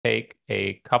take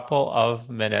a couple of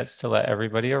minutes to let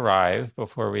everybody arrive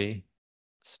before we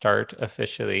start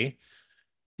officially.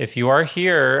 If you are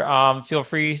here, feel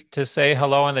free to say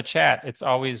hello in the chat. It's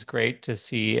always great to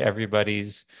see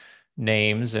everybody's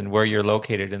names and where you're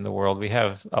located in the world. We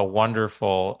have a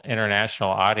wonderful international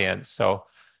audience. So,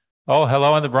 oh,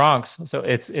 hello in the Bronx. So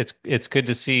it's good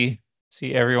to see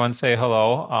everyone say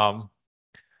hello.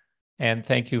 And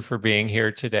thank you for being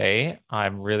here today.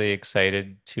 I'm really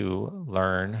excited to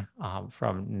learn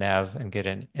from Nev and get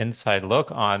an inside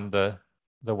look on the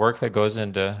work that goes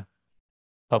into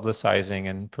publicizing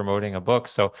and promoting a book.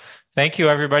 So thank you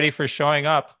everybody for showing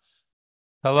up.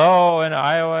 Hello in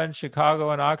Iowa and Chicago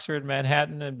and Oxford,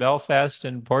 Manhattan and Belfast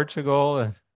and Portugal.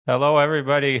 And hello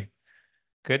everybody.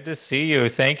 Good to see you.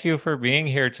 Thank you for being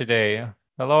here today.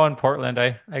 Hello in Portland.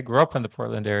 I grew up in the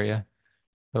Portland area.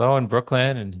 Hello in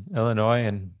Brooklyn and Illinois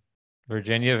and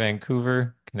Virginia,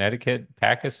 Vancouver, Connecticut,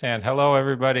 Pakistan. Hello,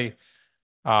 everybody.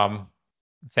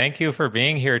 Thank you for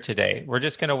being here today. We're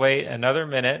just going to wait another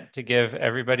minute to give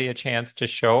everybody a chance to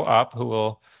show up who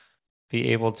will be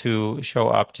able to show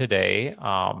up today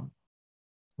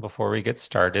before we get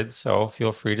started. So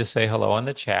feel free to say hello in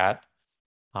the chat.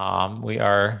 We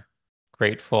are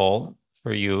grateful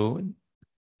for you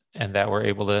and that we're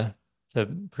able to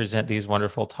present these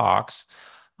wonderful talks.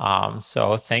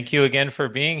 So thank you again for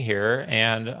being here.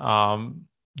 And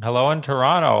hello in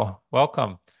Toronto.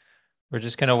 Welcome. We're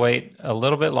just going to wait a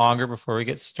little bit longer before we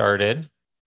get started.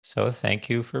 So thank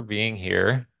you for being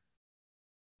here.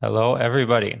 Hello,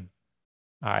 everybody.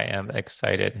 I am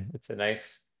excited. It's a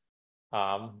nice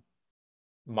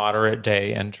moderate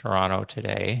day in Toronto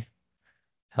today.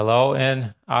 Hello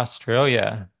in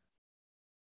Australia.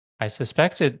 I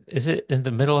suspect is it in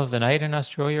the middle of the night in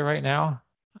Australia right now?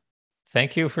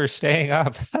 Thank you for staying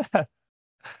up.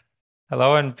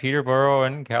 Hello in Peterborough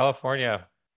in California.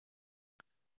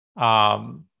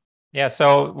 Yeah,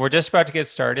 so we're just about to get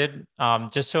started.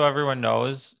 Just so everyone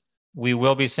knows, we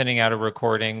will be sending out a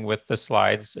recording with the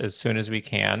slides as soon as we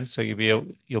can. So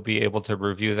you'll be able to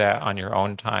review that on your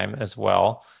own time as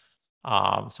well.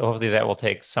 So hopefully that will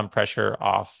take some pressure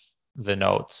off the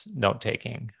note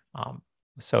taking.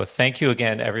 So thank you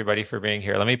again, everybody, for being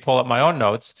here. Let me pull up my own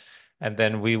notes and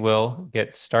then we will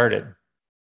get started.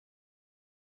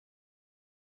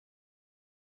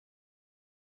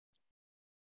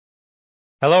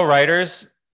 Hello, writers.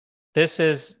 This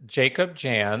is Jacob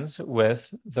Jans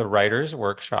with the Writers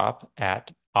Workshop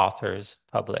at Authors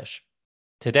Publish.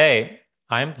 Today,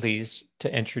 I'm pleased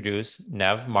to introduce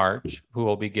Nev March, who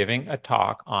will be giving a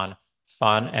talk on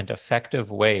fun and effective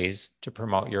ways to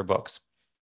promote your books.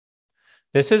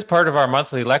 This is part of our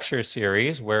monthly lecture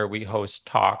series where we host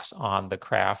talks on the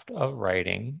craft of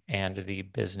writing and the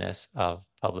business of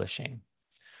publishing.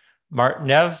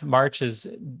 Nev March's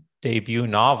debut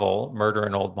novel, Murder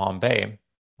in Old Bombay,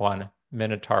 won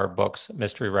Minotaur Books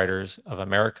Mystery Writers of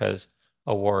America's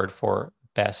award for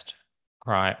best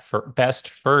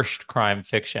first crime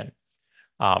fiction.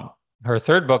 Her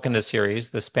third book in the series,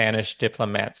 The Spanish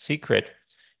Diplomat's Secret,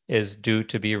 is due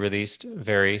to be released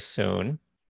very soon.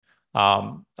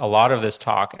 A lot of this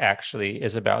talk actually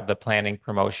is about the planning,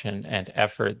 promotion, and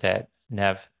effort that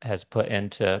Nev has put in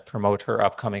to promote her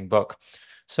upcoming book.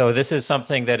 So this is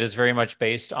something that is very much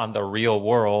based on the real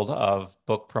world of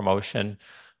book promotion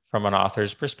from an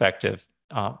author's perspective.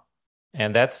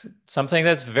 And that's something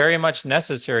that's very much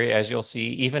necessary, as you'll see,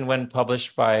 even when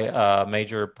published by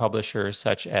major publishers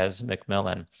such as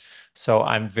Macmillan. So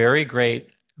I'm very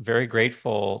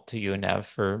grateful to you, Nev,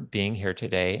 for being here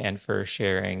today and for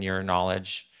sharing your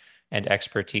knowledge and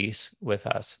expertise with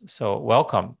us. So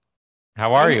welcome.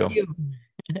 How are you? Thank you.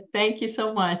 Thank you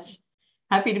so much.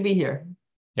 Happy to be here.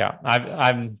 Yeah,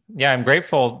 I'm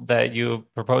grateful that you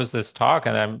proposed this talk,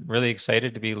 and I'm really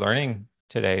excited to be learning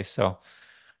today. So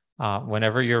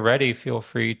whenever you're ready, feel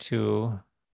free to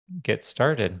get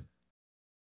started.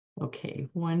 Okay,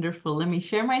 wonderful. Let me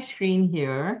share my screen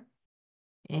here.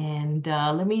 And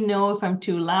let me know if I'm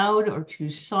too loud or too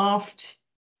soft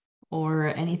or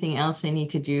anything else I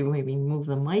need to do. Maybe move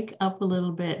the mic up a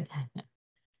little bit.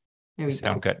 There we go.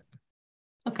 Sound good.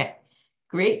 Okay,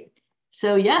 great.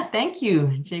 So yeah, thank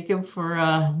you, Jacob, for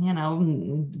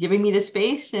giving me the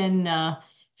space, and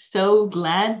so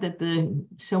glad that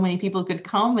so many people could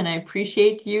come, and I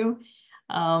appreciate you.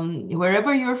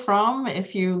 Wherever you're from,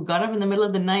 if you got up in the middle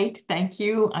of the night, thank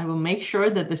you. I will make sure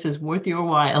that this is worth your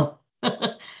while.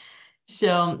 So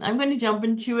I'm going to jump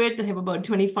into it. I have about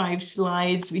 25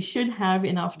 slides. We should have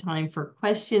enough time for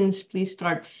questions. Please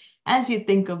start, as you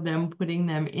think of them, putting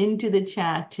them into the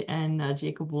chat, and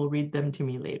Jacob will read them to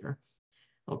me later.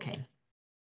 Okay.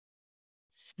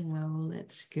 So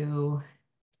let's go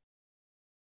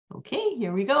Okay,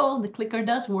 here we go. The clicker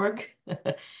does work.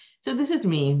 So this is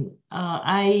me.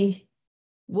 I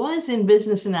was in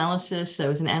business analysis. I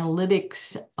was an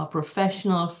analytics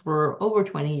professional for over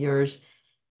 20 years.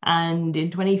 And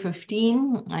in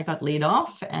 2015, I got laid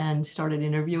off and started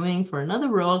interviewing for another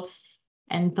role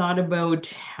and thought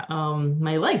about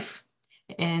my life.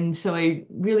 And so I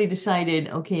really decided,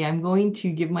 okay, I'm going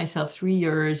to give myself 3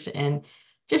 years and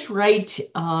just write,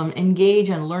 engage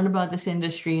and learn about this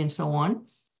industry and so on.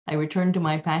 I returned to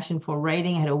my passion for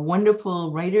writing. I had a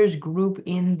wonderful writers group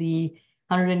in the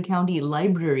Hunterdon County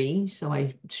Library. So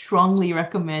I strongly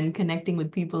recommend connecting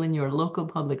with people in your local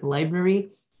public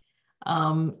library.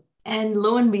 And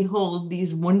lo and behold,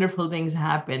 these wonderful things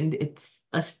happened. It's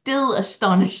still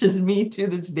astonishes me to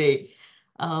this day.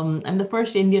 I'm the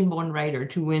first Indian-born writer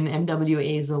to win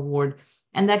MWA's award,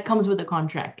 and that comes with a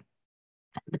contract.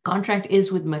 The contract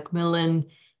is with Macmillan.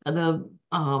 The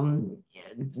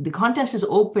contest is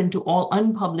open to all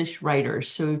unpublished writers.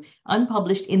 So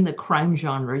unpublished in the crime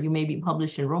genre. You may be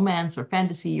published in romance or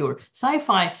fantasy or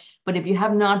sci-fi, but if you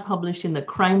have not published in the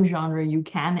crime genre, you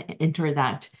can enter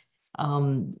that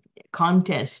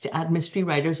contest at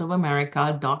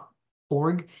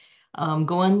mysterywritersofamerica.org.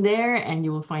 Go on there and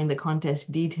you will find the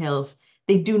contest details.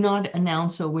 They do not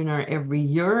announce a winner every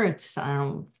year. It's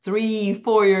 3,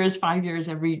 4 years, 5 years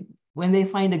when they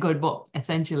find a good book,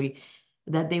 essentially,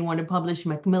 that they want to publish.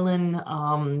 Macmillan,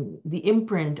 the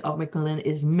imprint of Macmillan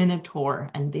is Minotaur,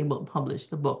 and they will publish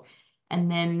the book. And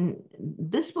then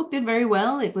this book did very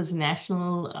well. It was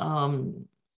national,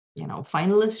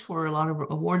 finalist for a lot of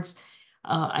awards.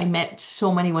 I met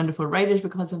so many wonderful writers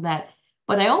because of that.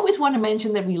 But I always want to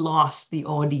mention that we lost the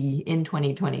Audie in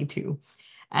 2022.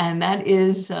 And that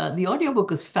is, the audiobook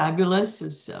was fabulous. It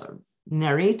was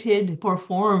narrated,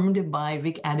 performed by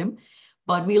Vic Adam,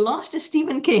 but we lost to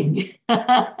Stephen King.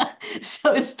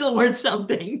 So it's still worth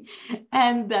something.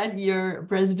 And that year,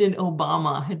 President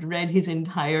Obama had read his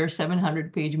entire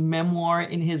 700-page memoir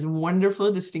in his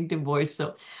wonderful, distinctive voice.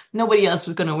 So nobody else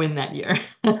was going to win that year.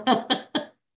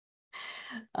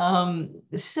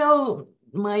 So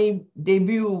my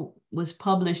debut was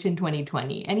published in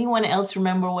 2020. Anyone else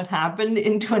remember what happened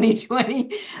in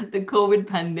 2020? The COVID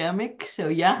pandemic. So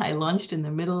yeah, I launched in the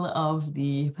middle of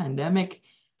the pandemic.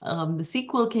 The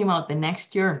sequel came out the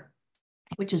next year,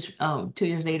 which is 2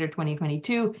 years later,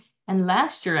 2022. And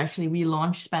last year, actually, we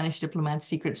launched Spanish Diplomat's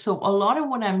Secret. So a lot of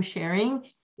what I'm sharing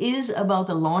is about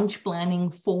the launch planning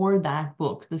for that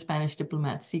book, The Spanish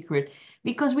Diplomat's Secret,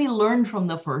 because we learned from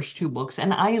the first 2 books,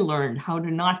 and I learned how to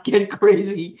not get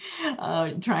crazy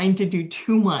trying to do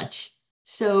too much.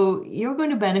 So you're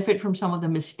going to benefit from some of the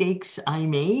mistakes I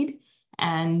made,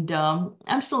 and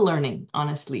I'm still learning,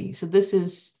 honestly. So this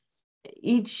is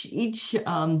each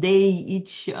day,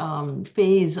 each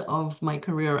phase of my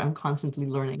career, I'm constantly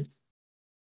learning.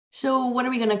 So what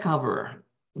are we going to cover?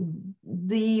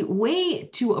 The way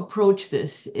to approach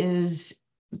this is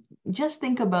just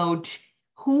think about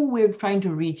who we're trying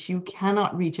to reach. You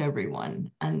cannot reach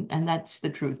everyone, and that's the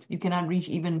truth. You cannot reach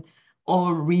even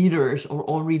all readers or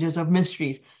all readers of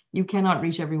mysteries. You cannot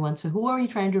reach everyone. So who are we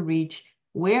trying to reach?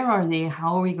 Where are they?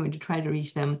 How are we going to try to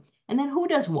reach them? And then who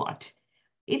does what?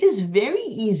 It is very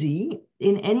easy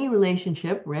in any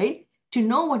relationship, right, to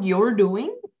know what you're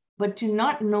doing, but to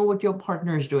not know what your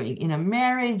partner is doing in a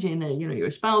marriage, in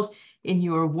your spouse, in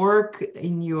your work,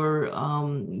 in your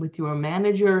with your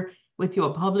manager, with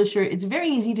your publisher. It's very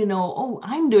easy to know, oh,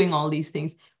 I'm doing all these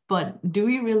things, but do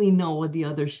we really know what the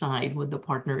other side, what the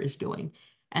partner is doing?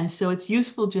 And so it's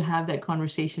useful to have that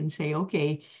conversation, say,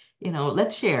 okay,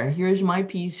 let's share. Here's my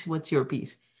piece. What's your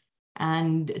piece?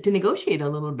 And to negotiate a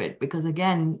little bit, because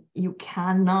again, you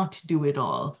cannot do it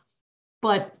all.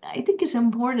 But I think it's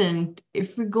important,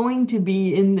 if we're going to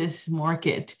be in this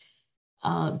market,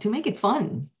 to make it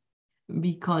fun.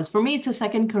 Because for me, it's a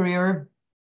second career,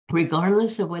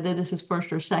 regardless of whether this is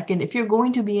first or second. If you're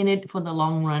going to be in it for the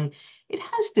long run, it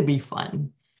has to be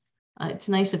fun. It's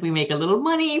nice if we make a little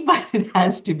money, but it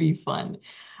has to be fun.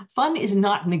 Fun is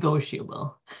not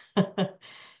negotiable.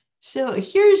 So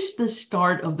here's the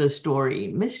start of the story.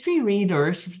 Mystery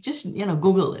readers, just,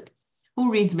 Google it.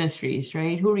 Who reads mysteries,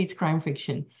 right? Who reads crime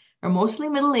fiction? Are mostly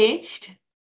middle-aged,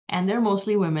 and they're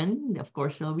mostly women. Of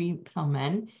course, there'll be some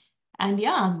men. And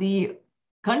yeah, the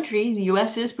country, the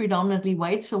US, is predominantly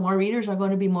white, so our readers are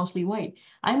going to be mostly white.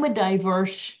 I'm a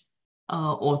diverse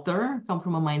author, come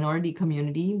from a minority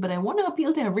community, but I want to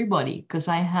appeal to everybody because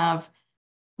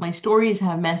my stories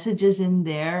have messages in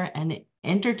there and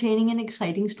entertaining and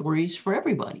exciting stories for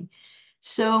everybody.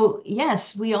 So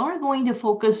yes, we are going to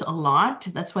focus a lot,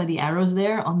 that's why the arrow's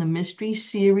there, on the mystery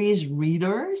series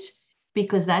readers.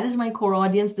 because that is my core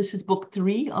audience. This is book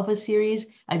 3 of a series.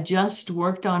 I just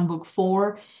worked on book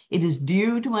 4. It is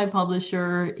due to my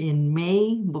publisher in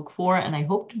May, book 4, and I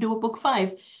hope to do a book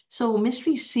 5. So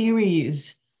mystery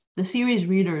series, the series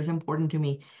reader is important to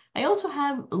me. I also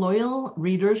have loyal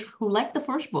readers who like the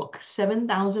first book,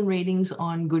 7,000 ratings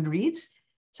on Goodreads.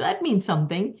 So that means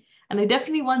something. And I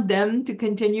definitely want them to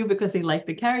continue because they like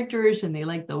the characters and they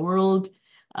like the world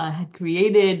had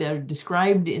created or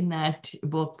described in that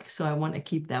book. So I want to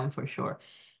keep them for sure.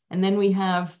 And then we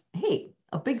have, hey,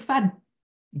 a big fat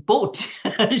boat,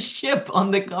 a ship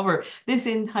on the cover. This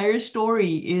entire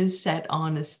story is set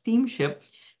on a steamship.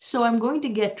 So I'm going to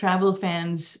get travel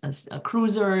fans,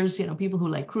 cruisers, people who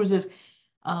like cruises.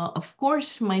 Of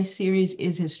course, my series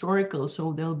is historical,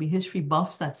 so there'll be history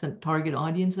buffs. That's a target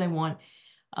audience I want.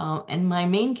 And my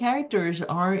main characters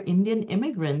are Indian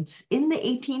immigrants in the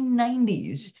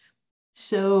 1890s.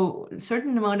 So a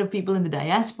certain amount of people in the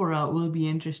diaspora will be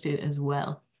interested as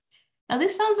well. Now,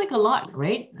 this sounds like a lot,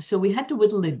 right? So we had to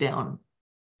whittle it down.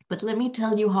 But let me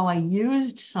tell you how I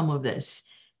used some of this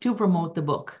to promote the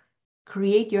book.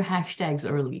 Create your hashtags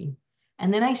early.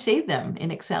 And then I save them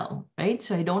in Excel, right?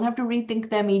 So I don't have to rethink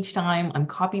them each time. I'm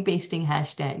copy pasting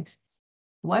hashtags.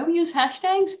 Why we use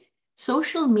hashtags?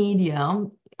 Social media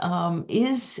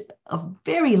is a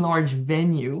very large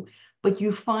venue, but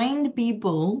you find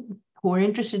people who are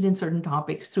interested in certain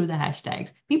topics through the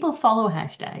hashtags. People follow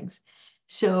hashtags.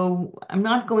 So I'm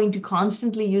not going to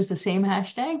constantly use the same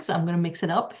hashtags. I'm going to mix it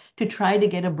up to try to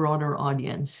get a broader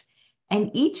audience.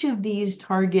 And each of these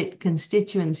target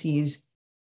constituencies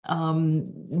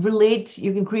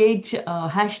you can create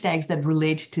hashtags that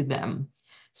relate to them.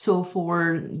 So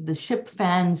for the ship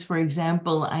fans, for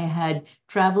example, I had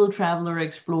travel, traveler,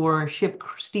 explorer, ship,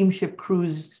 steamship,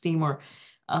 cruise, steamer,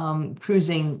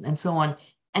 cruising, and so on.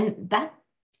 And that,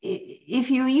 if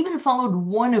you even followed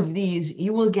one of these,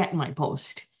 you will get my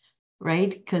post,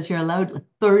 right? Because you're allowed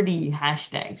 30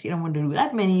 hashtags. You don't want to do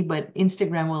that many, but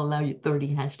Instagram will allow you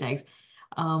 30 hashtags.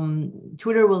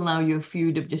 Twitter will allow you a few,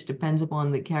 it just depends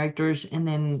upon the characters. And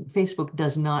then Facebook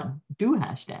does not do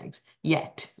hashtags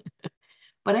yet.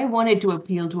 But I wanted to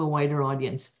appeal to a wider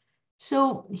audience.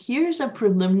 So here's a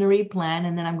preliminary plan,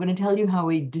 and then I'm going to tell you how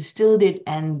we distilled it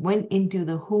and went into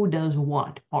the who does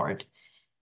what part.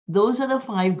 Those are the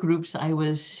 5 groups I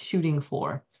was shooting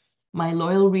for. My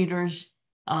loyal readers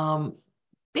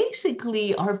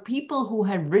basically are people who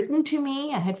had written to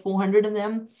me. I had 400 of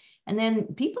them. And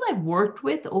then people I've worked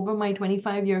with over my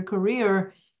 25-year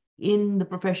career in the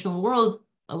professional world,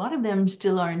 a lot of them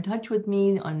still are in touch with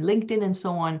me on LinkedIn and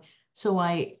so on. So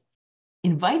I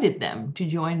invited them to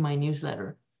join my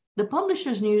newsletter. The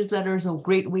publisher's newsletter is a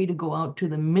great way to go out to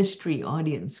the mystery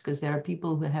audience because there are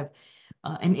people who have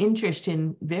an interest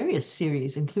in various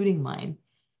series, including mine.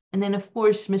 And then, of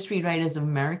course, Mystery Writers of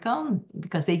America,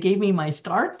 because they gave me my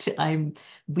start. I'm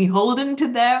beholden to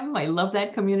them. I love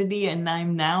that community. And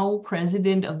I'm now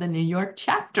president of the New York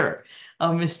chapter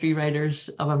of Mystery Writers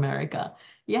of America.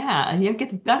 Yeah, and you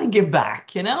got to give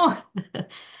back,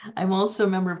 I'm also a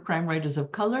member of Crime Writers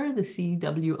of Color, the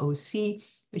CWOC,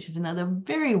 which is another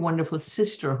very wonderful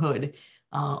sisterhood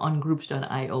on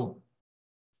groups.io.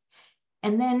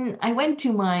 And then I went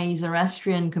to my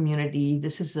Zoroastrian community.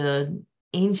 This is an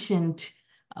ancient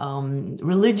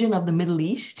religion of the Middle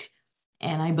East.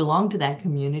 And I belong to that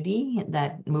community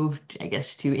that moved, I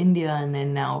guess, to India and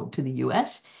then now to the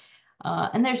US.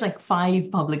 And there's like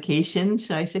 5 publications.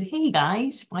 So I said, hey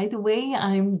guys, by the way,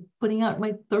 I'm putting out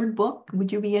my 3rd book.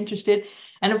 Would you be interested?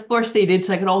 And of course they did.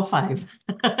 So I got all 5.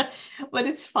 But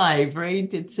it's 5,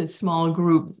 right? It's a small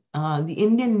group. The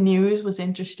Indian News was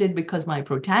interested because my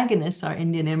protagonists are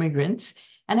Indian immigrants.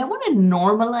 And I want to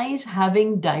normalize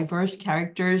having diverse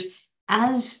characters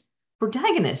as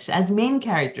protagonists, as main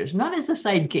characters, not as a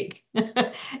sidekick,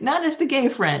 not as the gay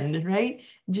friend, right?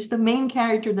 Just the main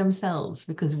character themselves,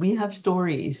 because we have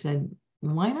stories and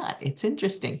why not? It's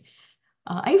interesting.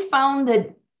 I found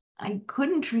that I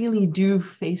couldn't really do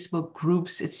Facebook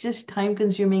groups. It's just time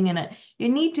consuming and you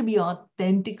need to be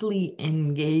authentically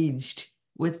engaged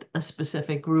with a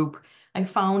specific group. I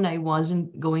found I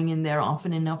wasn't going in there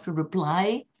often enough to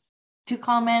reply to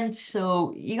comments.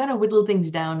 So you got to whittle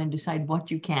things down and decide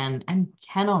what you can and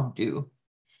cannot do.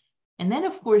 And then,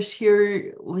 of course,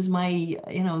 here was my,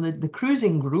 the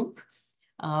cruising group.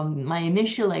 My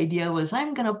initial idea was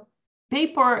I'm going to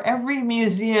paper every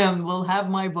museum will have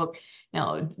my book.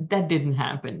 Now, that didn't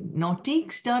happen.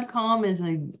 Nautiques.com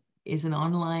is an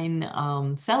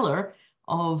online seller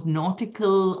of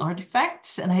nautical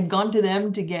artifacts, and I'd gone to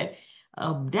them to get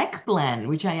a deck plan,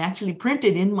 which I actually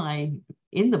printed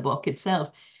in the book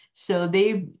itself. So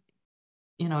they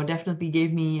definitely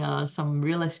gave me some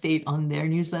real estate on their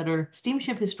newsletter,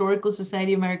 Steamship Historical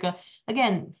Society of America.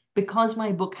 Again, because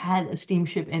my book had a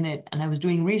steamship in it and I was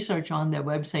doing research on their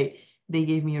website, they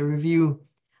gave me a review.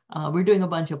 We're doing a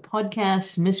bunch of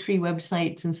podcasts, mystery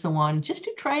websites, and so on, just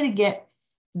to try to get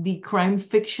the crime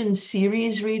fiction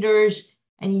series readers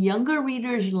and younger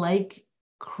readers like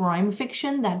crime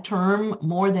fiction, that term,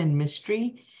 more than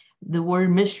mystery. The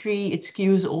word mystery, it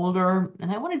skews older,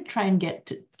 and I want to try and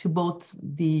get to both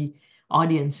the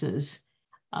audiences.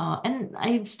 And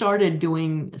I've started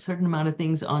doing a certain amount of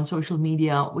things on social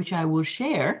media, which I will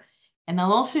share. And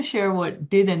I'll also share what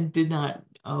did and did not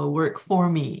work for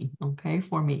me, okay,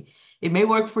 for me. It may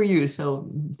work for you, so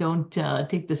don't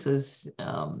take this as,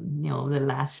 the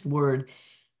last word.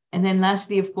 And then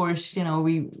lastly, of course,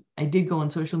 I did go on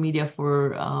social media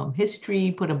for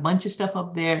history, put a bunch of stuff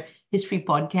up there. History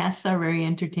podcasts are very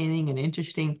entertaining and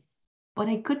interesting, but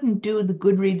I couldn't do the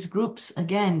Goodreads groups.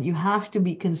 Again, you have to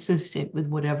be consistent with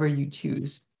whatever you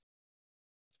choose.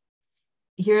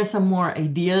 Here are some more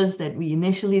ideas that we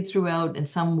initially threw out, and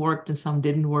some worked and some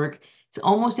didn't work. It's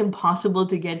almost impossible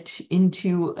to get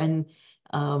into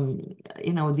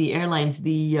the airlines,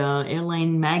 the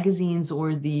airline magazines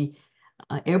or the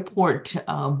airport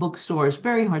bookstores.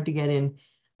 Very hard to get in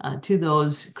to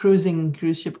those. Cruise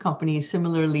ship companies,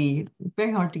 similarly,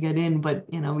 very hard to get in, but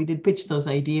we did pitch those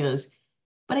ideas.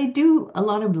 But I do a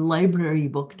lot of library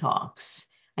book talks.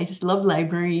 I just love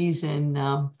libraries, and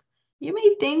you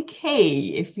may think, hey,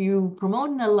 if you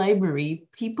promote in a library,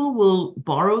 people will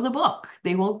borrow the book.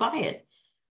 They won't buy it.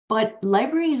 But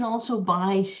libraries also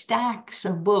buy stacks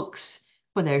of books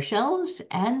for their shelves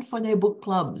and for their book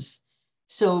clubs.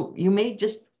 So you may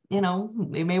just,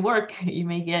 it may work. You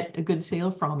may get a good sale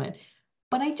from it.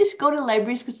 But I just go to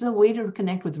libraries because it's a way to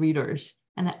connect with readers.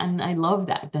 And I love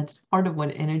that. That's part of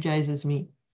what energizes me.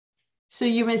 So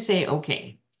you may say,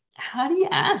 okay, how do you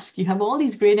ask? You have all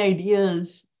these great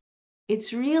ideas.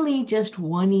 It's really just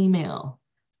one email.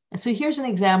 So here's an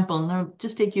example, and I'll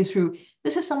just take you through.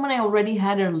 This is someone I already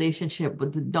had a relationship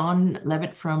with, Don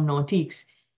Levitt from Nautiques.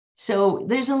 So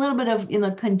there's a little bit of,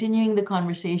 continuing the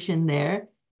conversation there.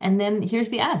 And then here's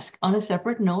the ask. On a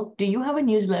separate note, do you have a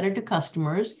newsletter to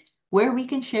customers where we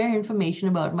can share information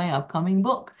about my upcoming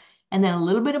book? And then a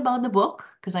little bit about the book,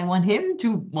 because I want him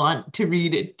to want to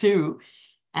read it too.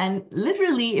 And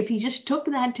literally, if he just took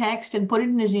that text and put it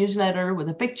in his newsletter with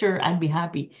a picture, I'd be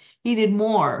happy. He did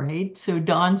more, right? So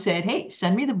Don said, hey,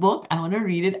 send me the book. I want to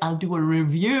read it. I'll do a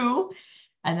review,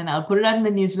 and then I'll put it out in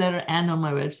the newsletter and on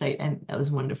my website. And that was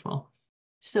wonderful.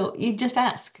 So you just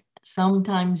ask.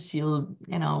 Sometimes you'll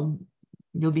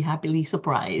be happily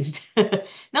surprised.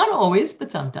 Not always,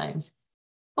 but sometimes.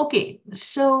 Okay,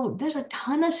 so there's a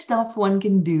ton of stuff one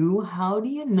can do. How do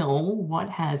you know what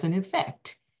has an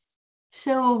effect?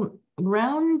 So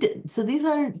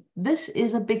this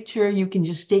is a picture. You can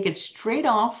just take it straight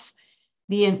off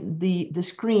the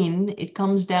screen. It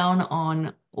comes down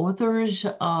on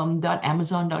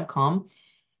authors.amazon.com,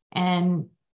 and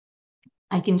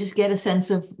I can just get a sense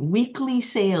of weekly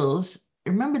sales.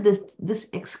 Remember, this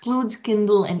excludes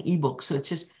Kindle and ebook, so it's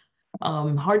just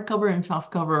hardcover and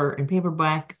softcover and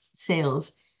paperback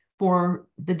sales for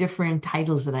the different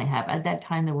titles that I have. At that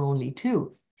time, there were only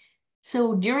two.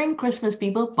 So during Christmas,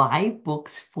 people buy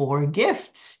books for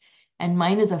gifts. And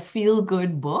mine is a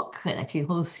feel-good book. Actually, the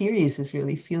whole series is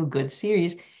really feel-good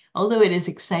series. Although it is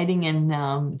exciting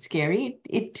and scary,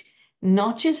 it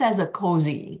notches as a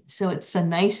cozy. So it's a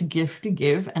nice gift to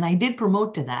give. And I did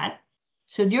promote to that.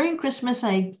 So during Christmas,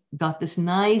 I got this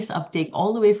nice uptake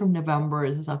all the way from November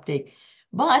as this uptake.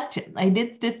 But I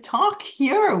did the talk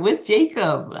here with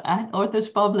Jacob at Authors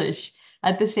Publish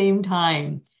at the same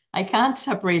time. I can't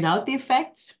separate out the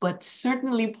effects, but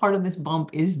certainly part of this bump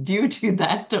is due to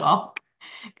that talk,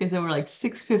 because there were like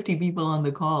 650 people on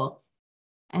the call.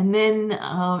 And then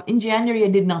in January, I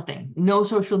did nothing. No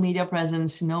social media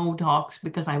presence, no talks,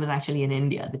 because I was actually in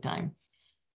India at the time.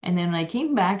 And then when I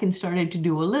came back and started to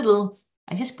do a little,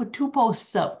 I just put 2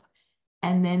 posts up.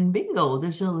 And then bingo,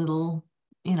 there's a little,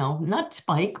 not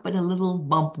spike, but a little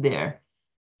bump there.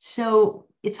 So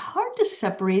it's hard to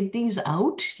separate these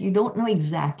out. You don't know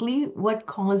exactly what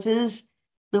causes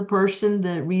the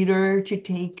reader, to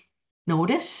take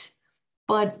notice.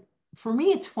 But for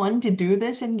me, it's fun to do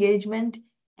this engagement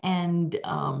and,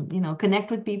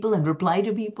 connect with people and reply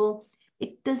to people.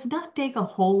 It does not take a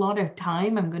whole lot of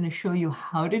time. I'm going to show you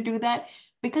how to do that,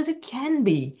 because it can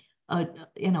be a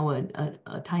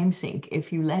time sink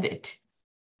if you let it.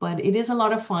 But it is a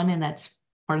lot of fun, and that's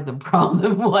part of the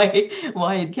problem why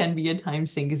it can be a time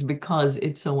sink, is because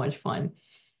it's so much fun.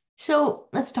 So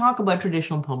let's talk about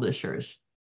traditional publishers.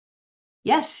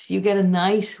 Yes, you get a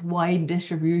nice wide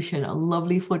distribution, a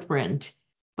lovely footprint,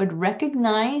 but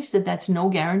recognize that that's no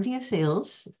guarantee of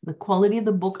sales. The quality of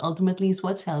the book ultimately is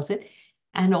what sells it.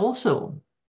 And also,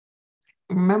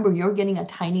 remember, you're getting a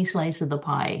tiny slice of the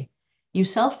pie. You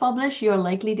self-publish, you're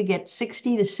likely to get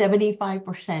 60 to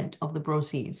 75% of the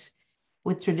proceeds.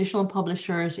 With traditional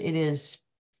publishers, it is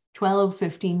 12,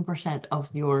 15%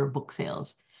 of your book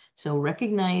sales. So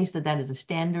recognize that that is a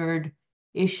standard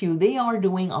issue. They are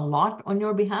doing a lot on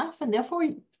your behalf, and therefore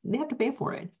they have to pay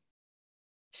for it.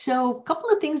 So a couple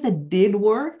of things that did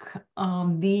work.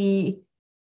 The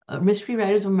Mystery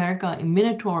Writers of America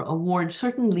Minotaur Award,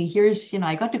 certainly here's,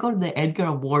 I got to go to the Edgar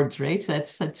Awards, right? So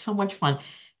that's so much fun.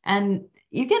 And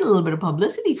you get a little bit of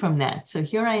publicity from that. So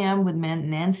here I am with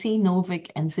Nancy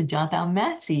Novick and Sujata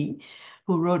Massey,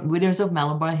 who wrote Widows of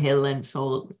Malabar Hill and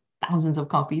sold thousands of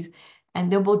copies.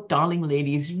 And they're both darling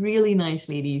ladies, really nice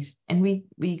ladies. And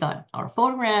we got our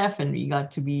photograph and we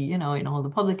got to be, in all the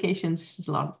publications.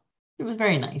 It was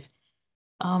very nice.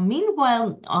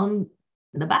 Meanwhile, on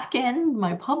the back end,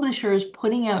 my publisher is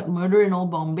putting out Murder in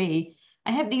Old Bombay.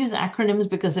 I have to use acronyms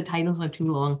because the titles are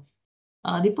too long.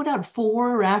 They put out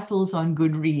 4 raffles on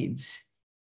Goodreads.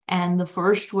 And the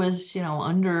first was,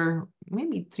 under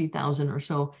maybe 3,000 or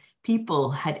so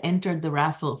people had entered the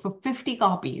raffle for 50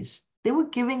 copies. They were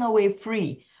giving away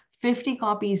free 50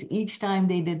 copies each time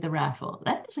they did the raffle.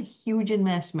 That is a huge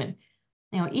investment.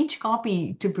 Each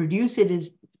copy to produce it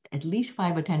is at least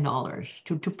 $5 or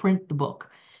 $10 to print the book.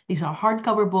 These are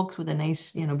hardcover books with a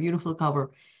nice, beautiful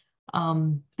cover.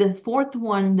 The fourth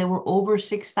one, there were over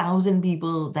 6,000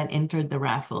 people that entered the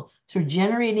raffle. So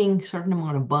generating a certain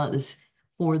amount of buzz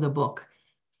for the book.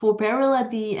 For Peril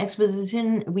at the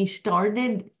Exposition, we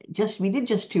did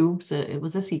just 2, so it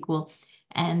was a sequel,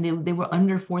 and they were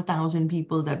under 4,000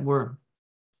 people that were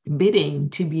bidding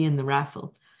to be in the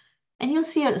raffle. And you'll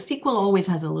see a sequel always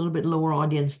has a little bit lower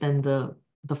audience than the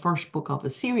first book of a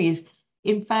series.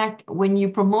 In fact, when you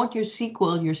promote your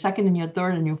sequel, your second and your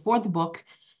third and your fourth book,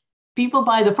 people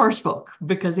buy the first book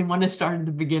because they want to start at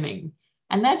the beginning.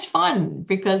 And that's fun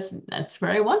because that's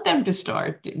where I want them to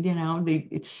start.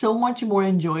 It's so much more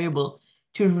enjoyable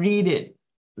to read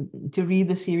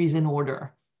the series in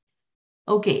order.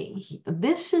 Okay,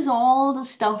 this is all the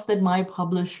stuff that my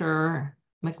publisher,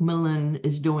 Macmillan,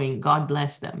 is doing. God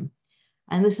bless them.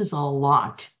 And this is a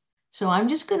lot. So I'm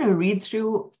just going to read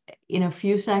through in a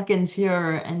few seconds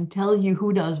here and tell you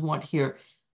who does what here.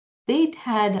 They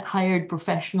had hired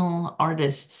professional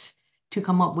artists to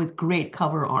come up with great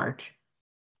cover art.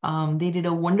 They did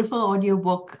a wonderful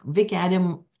audiobook. Vic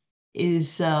Adam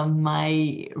is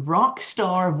my rock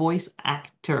star voice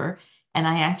actor. And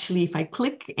if I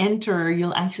click enter,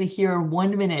 you'll actually hear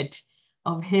 1 minute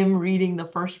of him reading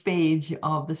the first page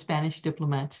of The Spanish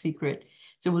Diplomat's Secret.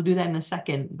 So we'll do that in a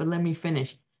second, but let me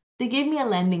finish. They gave me a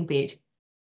landing page.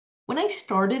 When I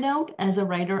started out as a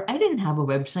writer, I didn't have a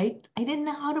website. I didn't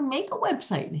know how to make a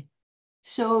website.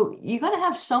 So you got to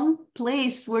have some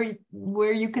place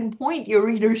where you can point your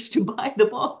readers to buy the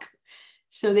book.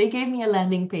 So they gave me a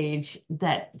landing page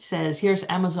that says, here's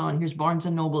Amazon, here's Barnes &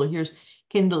 Noble, here's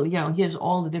Kindle, here's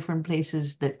all the different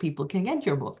places that people can get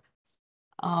your book.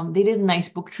 They did a nice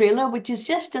book trailer, which is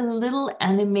just a little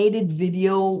animated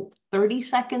video, 30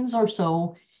 seconds or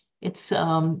so. It's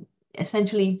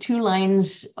essentially 2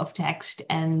 lines of text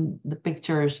and the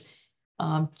pictures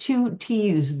to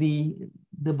tease the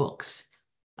books.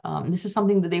 This is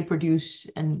something that they produce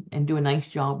and do a nice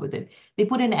job with it. They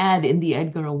put an ad in the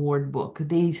Edgar Award book.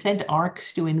 They sent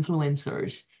ARCs to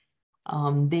influencers.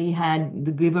 They had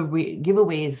the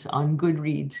giveaways on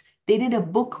Goodreads. They did a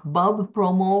BookBub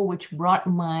promo, which brought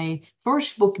my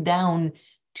first book down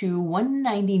to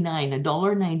 $1.99,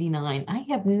 $1.99. I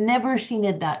have never seen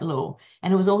it that low,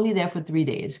 and it was only there for 3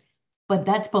 days. But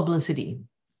that's publicity,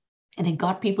 and it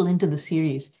got people into the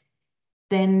series.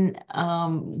 Then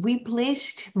we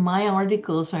placed my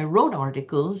articles. I wrote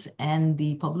articles, and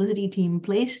the publicity team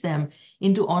placed them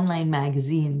into online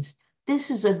magazines. This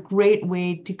is a great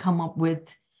way to come up with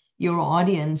your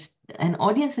audience, an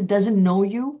audience that doesn't know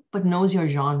you, but knows your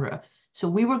genre. So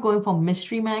we were going for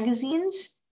mystery magazines,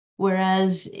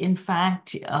 whereas in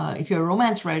fact, if you're a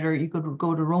romance writer, you could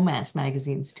go to romance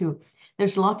magazines too.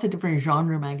 There's lots of different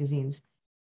genre magazines.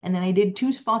 And then I did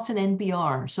 2 spots in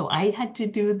NPR. So I had to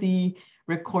do the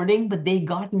recording, but they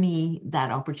got me that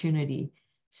opportunity.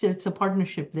 So it's a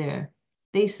partnership there.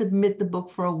 They submit the book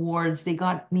for awards. They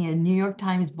got me a New York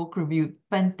Times book review.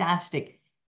 Fantastic.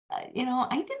 I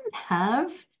didn't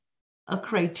have a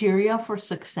criteria for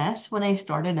success when I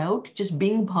started out. Just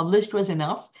being published was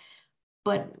enough.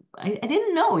 But I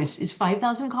didn't know, is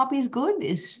 5,000 copies good?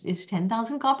 Is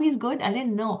 10,000 copies good? I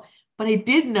didn't know. but I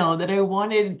did know that I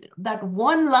wanted that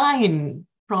one line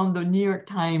from the New York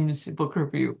Times book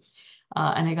review.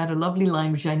 And I got a lovely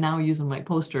line, which I now use on my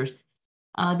posters.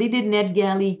 They did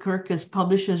NetGalley, Kirkus,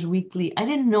 Publishers Weekly. I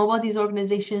didn't know about these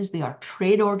organizations. They are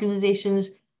trade organizations.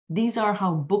 These are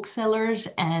how booksellers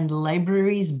and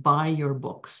libraries buy your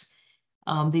books.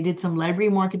 They did some library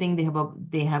marketing.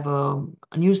 They have a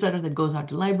newsletter that goes out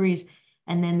to libraries.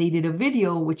 And then they did a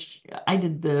video, which I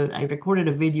recorded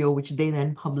a video, which they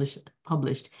then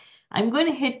published. I'm going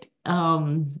to hit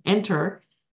enter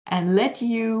and let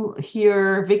you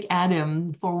hear Vic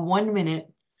Adam for 1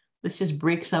 minute. This just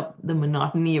breaks up the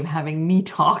monotony of having me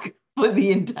talk for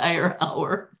the entire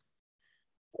hour.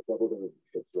 I doubled over the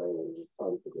ship's railing and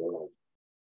time to go on,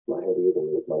 my head even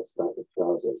with my spattered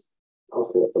trousers,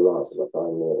 tossing at the last of a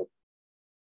fine meal.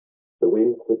 The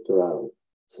wind whipped around,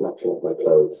 snatching at my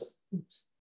clothes.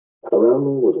 Around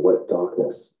me was wet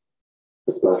darkness,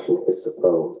 the splash and hiss of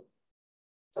foam.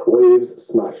 Waves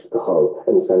smashed the hull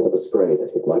and sent up a spray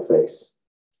that hit my face.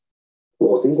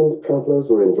 More seasoned travellers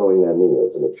were enjoying their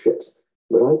meals amidships,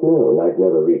 but I'd known I'd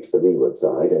never reach the leeward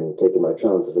side and taken my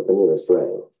chances at the nearest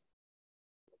rail.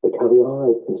 The caviar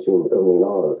I'd consumed only an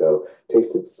hour ago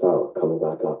tasted sour coming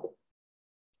back up.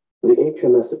 The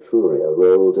HMS Etruria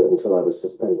rolled until I was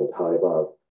suspended high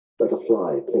above, like a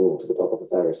fly clinging to the top of a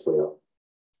Ferris wheel.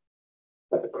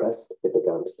 At the crest, it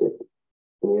began to dip,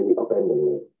 nearly upending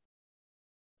me.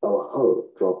 Our hull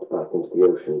dropped back into the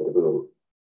ocean with a boom.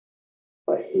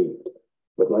 I heaved,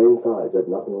 but my insides had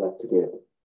nothing left to give.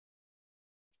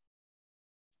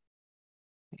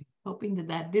 Hoping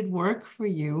that did work for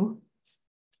you.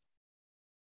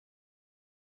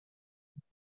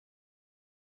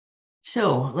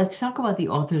 So let's talk about the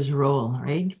author's role,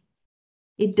 right?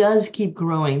 It does keep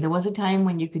growing. There was a time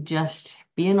when you could just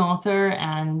be an author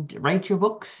and write your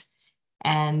books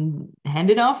and hand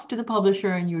it off to the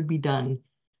publisher and you would be done.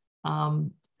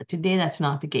 Today, that's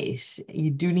not the case.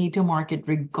 You do need to market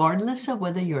regardless of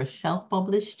whether you're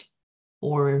self-published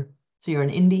or so you're an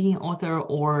indie author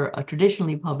or a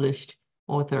traditionally published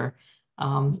author.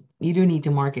 You do need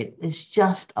to market. It's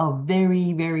just a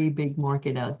very, very big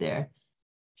market out there.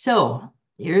 So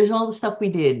here's all the stuff we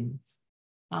did.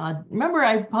 Remember,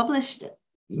 I published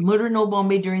Murder in Old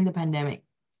Bombay during the pandemic,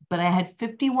 but I had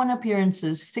 51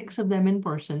 appearances, 6 of them in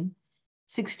person.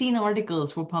 16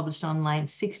 articles were published online,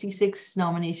 66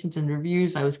 nominations and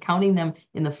reviews. I was counting them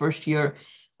in the first year.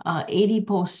 80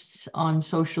 posts on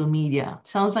social media.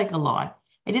 Sounds like a lot.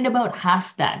 I did about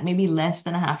half that, maybe less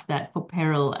than half that for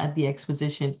Peril at the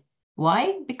Exposition.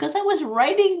 Why? Because I was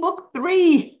writing book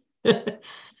 3.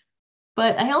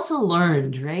 But I also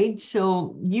learned, right?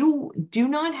 So you do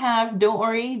not have, don't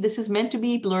worry, this is meant to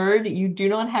be blurred. You do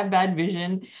not have bad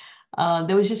vision.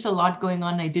 There was just a lot going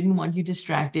on. I didn't want you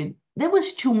distracted. There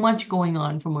was too much going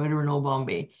on for Murder in Old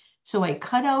Bombay. So I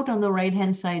cut out on the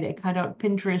right-hand side. I cut out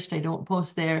Pinterest. I don't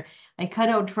post there. I cut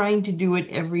out trying to do it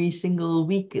every single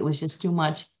week. It was just too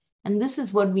much. And this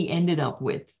is what we ended up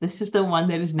with. This is the one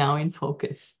that is now in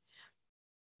focus.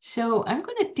 So I'm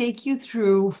going to take you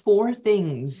through 4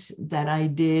 things that I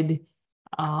did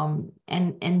and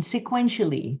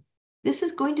sequentially. This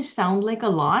is going to sound like a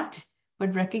lot,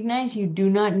 but recognize you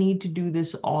do not need to do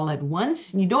this all at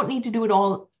once. You don't need to do it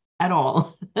all at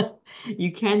all.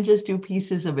 You can just do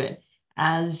pieces of it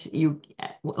as you,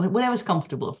 whatever's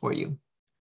comfortable for you.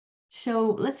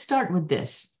 So let's start with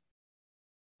this.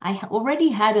 I already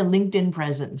had a LinkedIn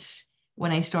presence.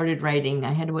 When I started writing,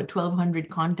 I had about 1,200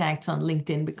 contacts on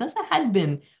LinkedIn because I had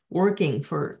been working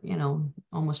for,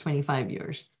 almost 25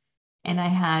 years. And I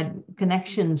had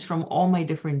connections from all my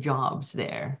different jobs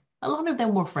there. A lot of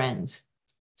them were friends.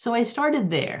 So I started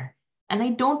there. And I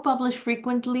don't publish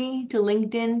frequently to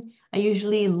LinkedIn. I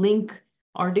usually link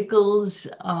articles,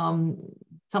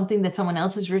 something that someone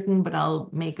else has written, but I'll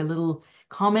make a little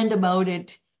comment about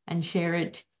it and share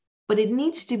it. But it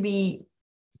needs to be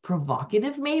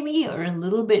provocative maybe, or a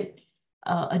little bit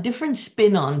a different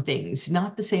spin on things,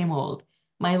 not the same old.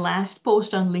 My last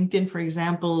post on LinkedIn, for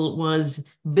example, was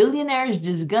 "Billionaires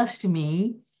disgust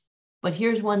me, but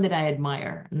here's one that I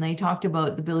admire." And I talked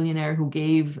about the billionaire who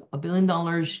gave $1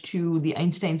 billion to the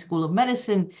Einstein School of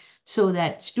Medicine so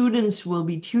that students will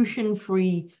be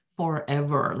tuition-free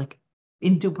forever, like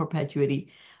into perpetuity.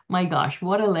 My gosh,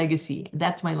 what a legacy.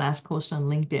 That's my last post on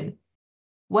LinkedIn.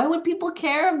 Why would people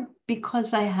care?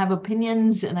 Because I have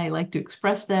opinions and I like to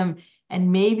express them.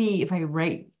 And maybe if I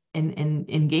write and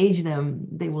engage them,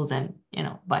 they will then,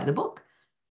 buy the book.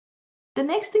 The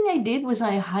next thing I did was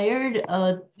I hired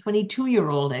a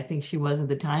 22-year-old, I think she was at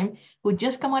the time, who had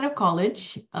just come out of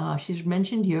college. She's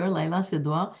mentioned here, Laila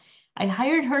Sidwa. I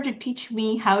hired her to teach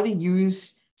me how to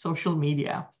use social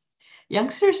media.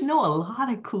 youngsters know a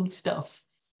lot of cool stuff.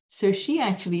 So she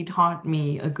actually taught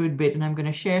me a good bit, and I'm going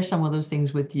to share some of those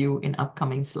things with you in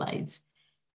upcoming slides.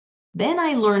 Then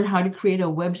I learned how to create a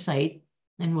website,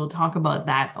 and we'll talk about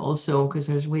that also because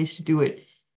there's ways to do it.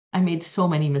 I made so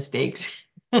many mistakes.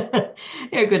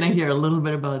 You're going to hear a little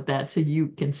bit about that so you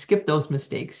can skip those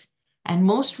mistakes. And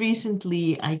most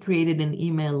recently, I created an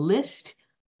email list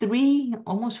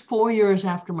almost 4 years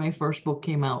after my first book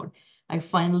came out. I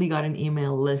finally got an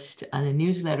email list and a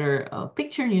newsletter, a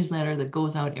picture newsletter that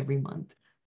goes out every month.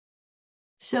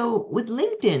 So with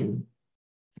LinkedIn,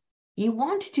 you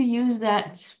want to use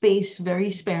that space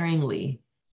very sparingly.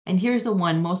 And here's the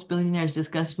one, most billionaires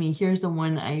discuss me. Here's the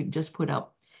one I just put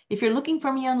up. If you're looking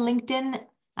for me on LinkedIn,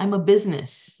 I'm a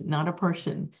business, not a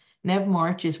person. Nev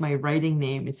March is my writing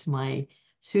name. It's my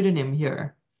pseudonym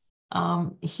here.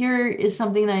 Here is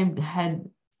something I had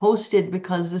posted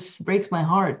because this breaks my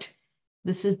heart.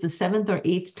 This is the 7th or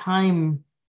 8th time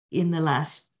in the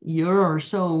last year or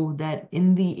so that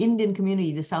in the Indian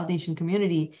community, the South Asian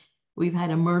community, we've had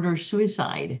a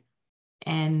murder-suicide.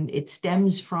 And it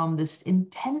stems from this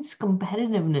intense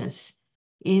competitiveness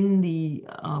in the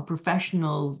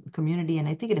professional community. And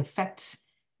I think it affects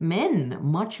men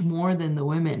much more than the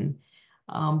women.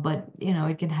 But, you know,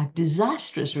 it can have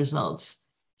disastrous results.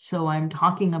 So I'm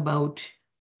talking about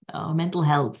mental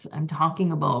health. I'm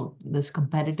talking about this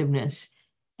competitiveness.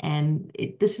 And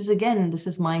this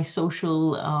is my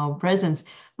social presence,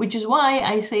 which is why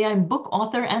I say I'm book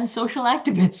author and social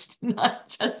activist,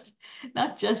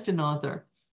 not just an author.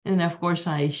 And of course,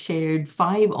 I shared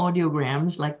 5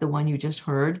 audiograms like the one you just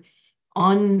heard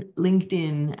on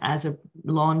LinkedIn as a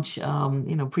launch,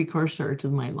 precursor to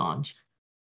my launch.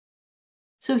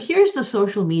 So here's the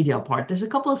social media part. There's a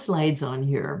couple of slides on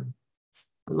here.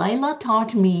 Laila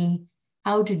taught me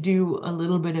how to do a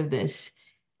little bit of this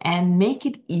and make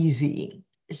it easy.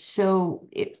 So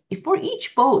if for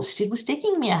each post, it was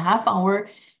taking me a half hour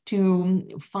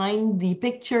to find the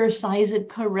picture, size it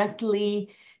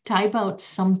correctly, type out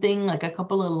something like a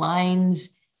couple of lines,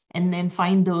 and then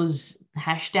find those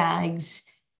hashtags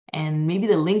and maybe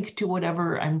the link to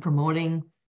whatever I'm promoting.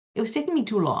 It was taking me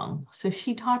too long. So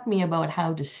she taught me about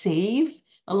how to save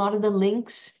a lot of the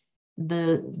links,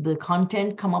 the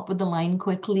content, come up with the line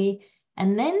quickly,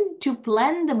 and then to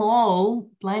plan them all,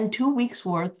 plan 2 weeks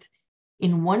worth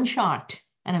in one shot.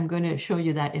 And I'm going to show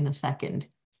you that in a second.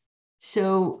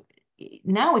 So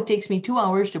now it takes me 2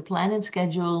 hours to plan and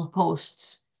schedule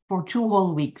posts for 2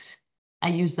 whole weeks. I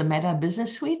use the Meta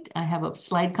Business Suite. I have a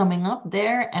slide coming up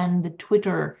there and the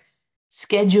Twitter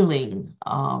scheduling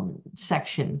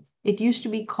section. It used to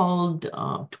be called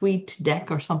TweetDeck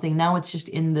or something. Now it's just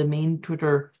in the main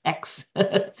Twitter X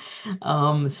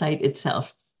site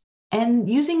itself. And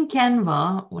using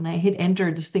Canva, when I hit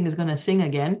enter, this thing is going to sing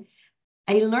again.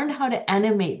 I learned how to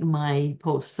animate my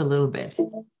posts a little bit.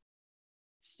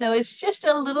 So it's just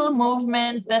a little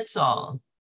movement, that's all.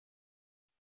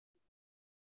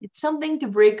 It's something to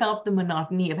break up the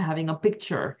monotony of having a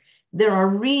picture. There are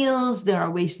reels, there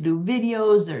are ways to do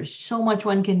videos, there's so much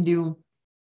one can do.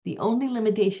 The only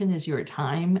limitation is your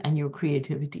time and your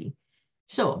creativity.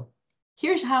 So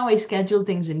here's how I schedule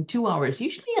things in 2 hours.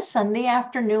 Usually a Sunday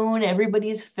afternoon,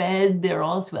 everybody's fed, they're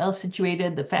all well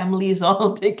situated, the family is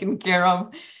all taken care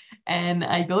of. And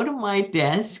I go to my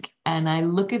desk and I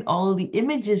look at all the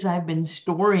images I've been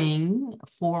storing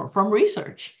from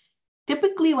research.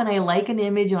 Typically, when I like an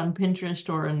image on Pinterest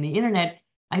or on the internet,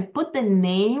 I put the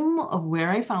name of where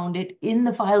I found it in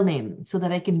the file name so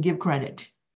that I can give credit,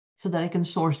 so that I can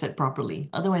source it properly.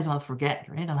 Otherwise, I'll forget,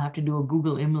 right? I'll have to do a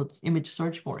Google image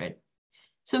search for it.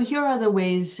 So here are the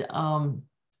ways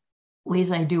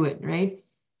I do it, right?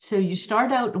 So you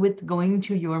start out with going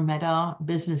to your Meta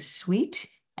Business Suite.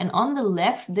 And on the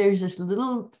left, there's this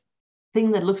little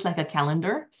thing that looks like a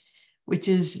calendar, which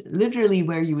is literally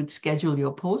where you would schedule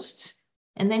your posts.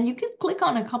 And then you can click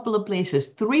on a couple of places,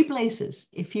 3 places.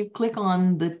 If you click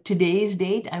on today's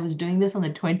date, I was doing this on the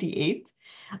 28th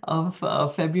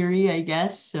of February, I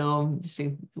guess. So just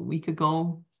a week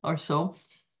ago or so.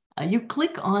 You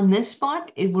click on this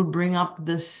spot, it will bring up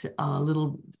this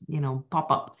little,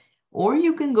 pop-up. Or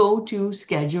you can go to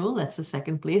schedule, that's the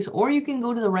second place, or you can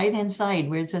go to the right-hand side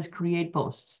where it says create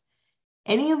posts.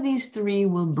 Any of these 3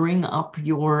 will bring up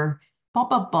your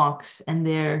pop-up box, and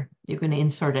there you're going to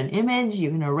insert an image,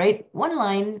 you're going to write 1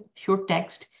 line, short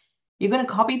text, you're going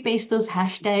to copy paste those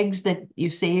hashtags that you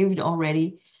saved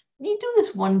already. You do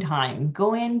this 1 time,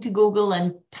 go into Google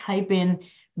and type in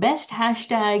best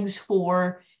hashtags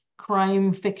for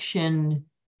crime fiction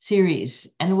series,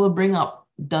 and it will bring up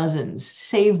dozens.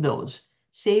 Save those,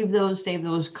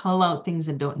 cull out things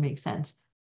that don't make sense.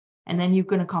 And then you're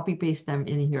going to copy paste them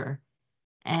in here.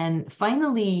 And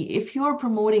finally, if you're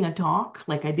promoting a talk,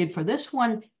 like I did for this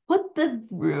one, put the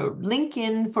link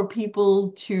in for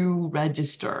people to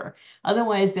register.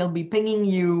 Otherwise, they'll be pinging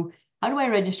you, how do I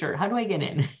register? How do I get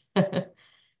in?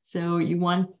 So you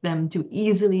want them to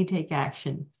easily take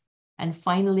action. And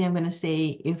finally, I'm going to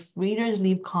say, if readers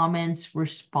leave comments,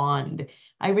 respond.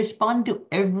 I respond to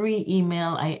every email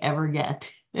I ever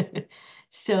get.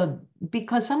 So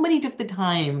because somebody took the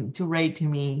time to write to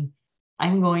me,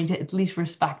 I'm going to at least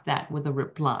respect that with a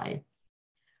reply.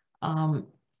 On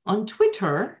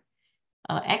Twitter,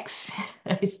 X,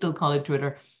 I still call it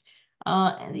Twitter,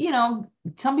 you know,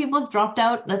 some people dropped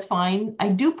out, that's fine. I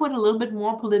do put a little bit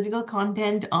more political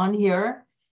content on here.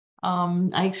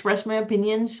 I express my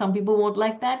opinions. Some people won't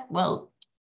like that. Well,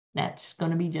 that's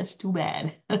going to be just too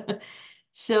bad.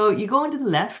 So you go into the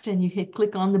left and you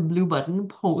click on the blue button,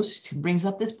 post, brings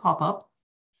up this pop-up.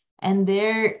 And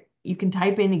there you can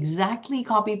type in exactly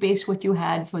copy paste what you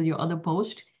had for your other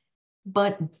post.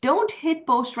 But don't hit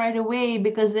post right away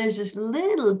because there's this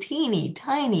little teeny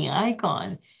tiny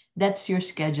icon. That's your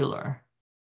scheduler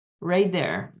right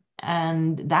there.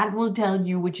 And that will tell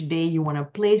you which day you want to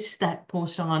place that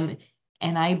post on.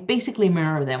 And I basically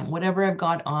mirror them. Whatever I've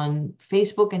got on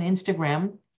Facebook and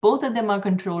Instagram, both of them are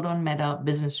controlled on Meta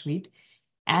Business Suite,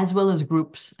 as well as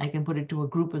groups. I can put it to a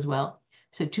group as well.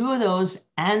 So 2 of those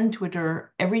and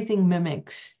Twitter, everything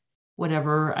mimics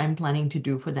whatever I'm planning to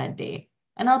do for that day.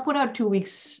 And I'll put out 2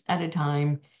 weeks at a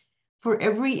time. For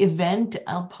every event,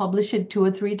 I'll publish it 2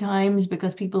 or 3 times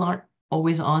because people aren't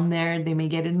always on there. They may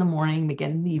get it in the morning, may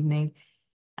get it in the evening.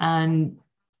 And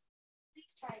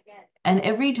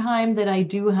every time that I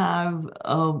do have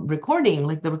a recording,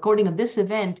 like the recording of this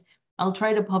event, I'll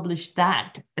try to publish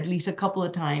that at least a couple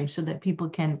of times so that people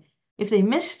can, if they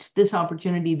missed this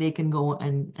opportunity, they can go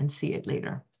and see it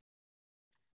later.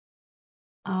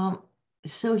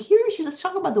 So here, let's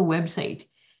talk about the website.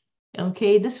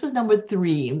 Okay, this was number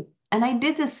 3. And I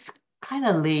did this kind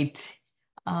of late.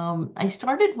 I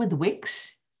started with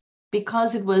Wix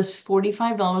because it was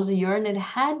 $45 a year and it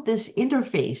had this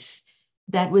interface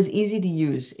that was easy to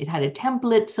use. It had a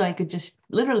template, so I could just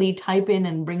literally type in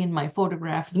and bring in my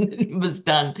photograph and it was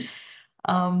done.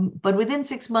 But within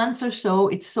 6 months or so,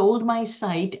 it sold my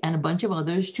site and a bunch of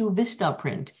others to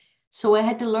Vistaprint. So I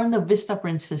had to learn the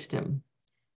Vistaprint system.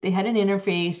 They had an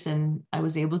interface and I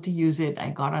was able to use it. I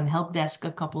got on help desk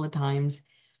a couple of times.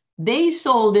 They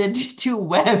sold it to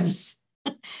Webs.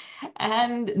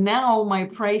 And now my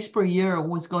price per year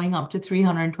was going up to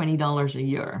 $320 a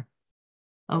year.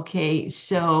 Okay,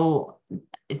 so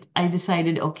I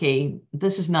decided, okay,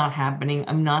 this is not happening.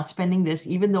 I'm not spending this,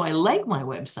 even though I like my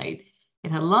website.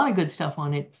 It had a lot of good stuff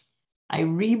on it. I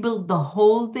rebuilt the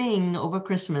whole thing over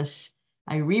Christmas.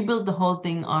 I rebuilt the whole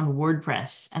thing on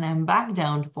WordPress, and I'm back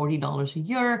down to $40 a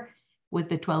year with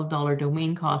the $12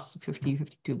 domain cost,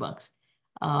 52 bucks.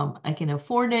 I can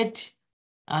afford it.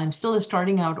 I'm still a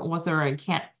starting out author. I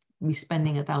can't be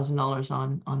spending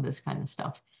 $1,000 on this kind of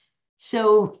stuff.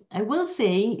 So I will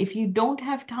say, if you don't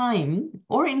have time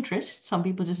or interest, some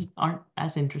people just aren't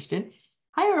as interested,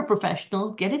 hire a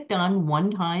professional, get it done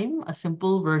one time, a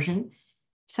simple version,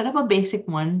 set up a basic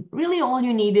one. Really all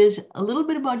you need is a little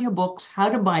bit about your books, how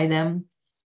to buy them,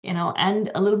 you know,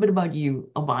 and a little bit about you,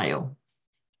 a bio.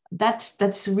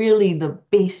 That's really the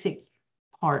basic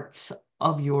parts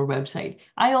of your website.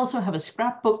 I also have a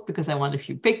scrapbook because I want a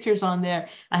few pictures on there.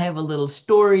 I have a little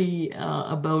story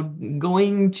about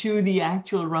going to the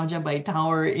actual Rajabai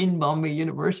Tower in Bombay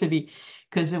University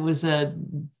because it was a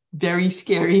very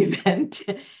scary event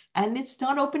and it's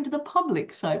not open to the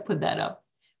public. So I put that up.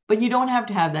 But you don't have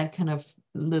to have that kind of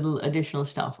little additional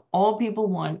stuff. All people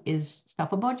want is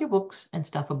stuff about your books and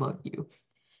stuff about you.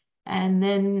 And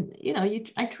then, you know,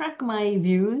 I track my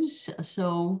views.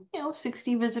 So, you know,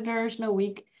 60 visitors in a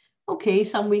week. Okay,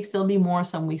 some weeks there'll be more,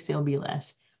 some weeks there'll be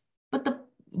less. But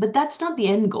that's not the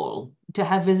end goal, to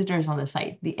have visitors on the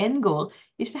site. The end goal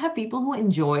is to have people who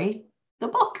enjoy the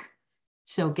book.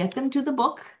 So get them to the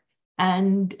book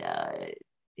and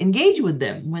engage with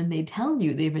them when they tell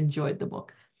you they've enjoyed the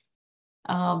book.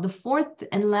 The 4th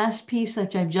and last piece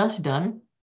that I've just done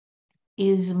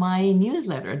is my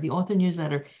newsletter, the author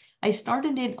newsletter. I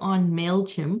started it on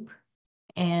MailChimp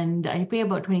and I pay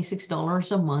about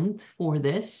 $26 a month for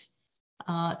this.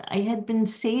 I had been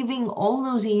saving all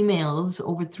those emails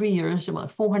over 3 years.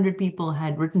 About 400 people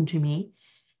had written to me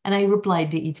and I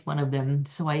replied to each one of them.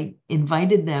 So I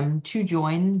invited them to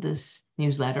join this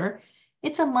newsletter.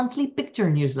 It's a monthly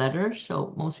picture newsletter,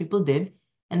 so most people did.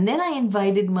 And then I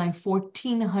invited my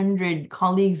 1,400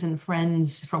 colleagues and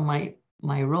friends from my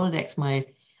Rolodex, my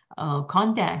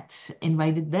contacts,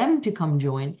 invited them to come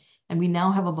join. And we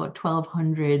now have about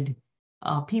 1,200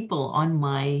 people on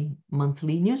my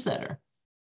monthly newsletter.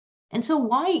 And so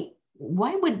why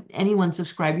would anyone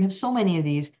subscribe? You have so many of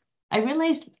these. I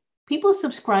realized people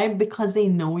subscribe because they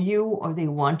know you or they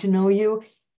want to know you.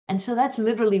 And so that's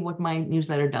literally what my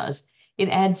newsletter does.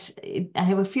 I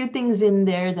have a few things in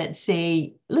there that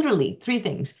say literally 3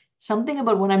 things. Something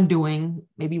about what I'm doing,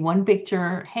 maybe one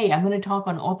picture. Hey, I'm going to talk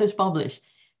on Authors Publish,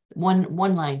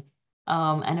 one line,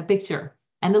 and a picture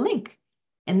and a link.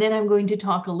 And then I'm going to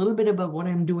talk a little bit about what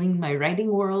I'm doing in my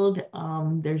writing world.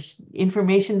 There's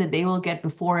information that they will get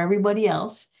before everybody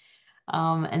else.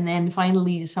 And then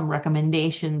finally, some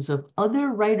recommendations of other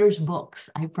writers' books.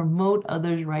 I promote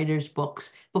other writers'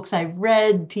 books, books I've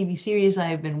read, TV series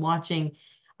I've been watching,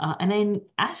 and I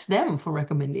ask them for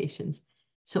recommendations.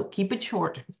 So keep it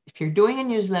short. If you're doing a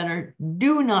newsletter,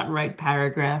 do not write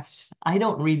paragraphs. I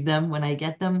don't read them when I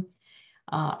get them.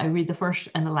 I read the first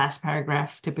and the last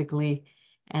paragraph typically,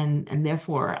 and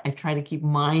therefore I try to keep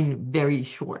mine very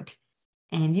short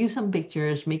and use some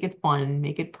pictures, make it fun,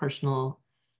 make it personal.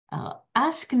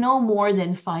 Ask no more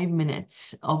than 5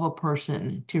 minutes of a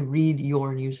person to read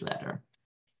your newsletter.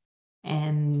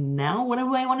 And now what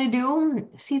do I want to do?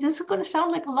 See, this is going to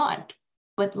sound like a lot,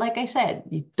 but like I said,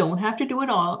 you don't have to do it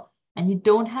all, and you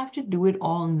don't have to do it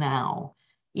all now.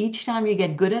 Each time you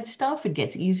get good at stuff, it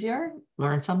gets easier.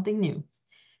 Learn something new.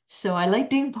 So I like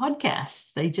doing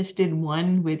podcasts. I just did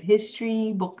one with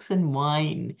history, books, and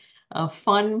wine, a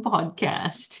fun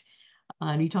podcast.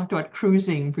 And we talked about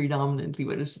cruising predominantly,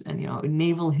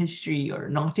 naval history or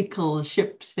nautical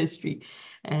ships history,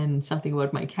 and something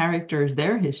about my characters,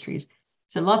 their histories.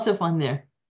 So lots of fun there.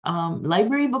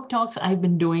 Library book talks I've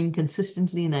been doing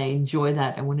consistently, and I enjoy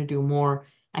that. I want to do more.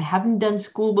 I haven't done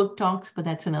school book talks, but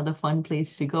that's another fun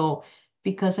place to go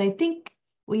because I think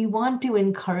we want to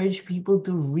encourage people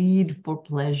to read for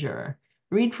pleasure,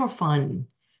 read for fun,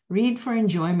 read for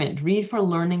enjoyment, read for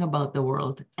learning about the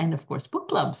world, and of course, book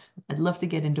clubs. I'd love to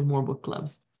get into more book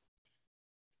clubs.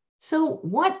 So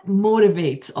what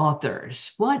motivates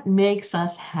authors? What makes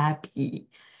us happy?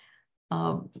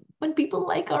 When people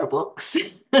like our books.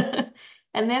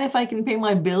 And then if I can pay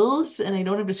my bills and I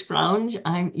don't have to scrounge,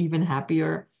 I'm even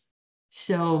happier.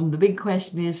 So the big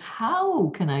question is,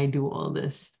 how can I do all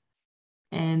this?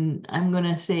 And I'm going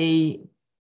to say,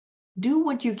 do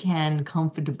what you can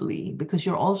comfortably because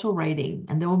you're also writing.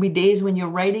 And there will be days when you're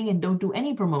writing and don't do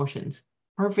any promotions.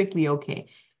 Perfectly okay.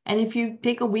 And if you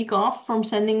take a week off from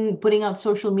putting out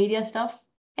social media stuff,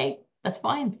 hey, that's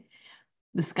fine.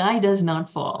 The sky does not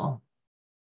fall.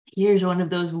 Here's one of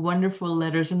those wonderful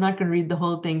letters. I'm not going to read the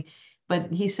whole thing,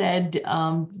 but he said,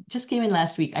 just came in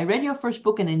last week. I read your first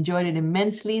book and enjoyed it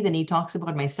immensely. Then he talks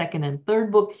about my second and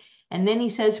third book. And then he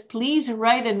says, please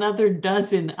write another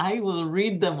dozen. I will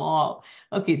read them all.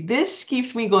 Okay, this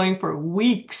keeps me going for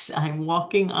weeks. I'm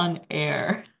walking on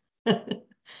air.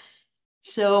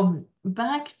 So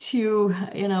back to,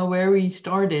 where we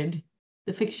started,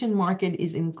 the fiction market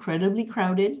is incredibly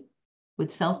crowded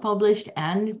with self-published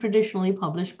and traditionally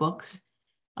published books.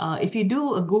 If you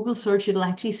do a Google search, it'll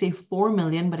actually say 4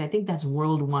 million, but I think that's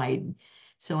worldwide.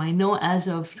 So I know as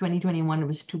of 2021, it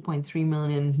was 2.3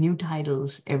 million new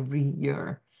titles every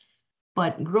year.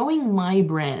 But growing my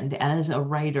brand as a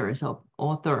writer, as an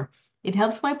author, it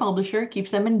helps my publisher, keeps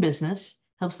them in business,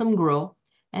 helps them grow,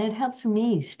 and it helps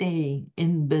me stay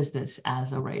in business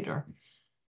as a writer.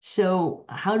 So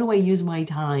how do I use my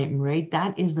time, right?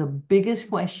 That is the biggest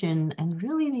question and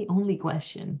really the only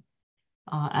question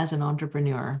as an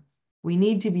entrepreneur. We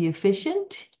need to be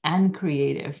efficient and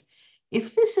creative.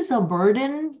 If this is a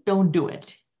burden, don't do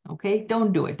it, okay?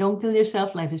 Don't do it. Don't kill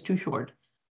yourself. Life is too short.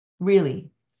 Really,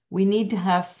 we need to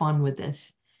have fun with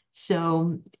this.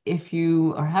 So if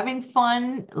you are having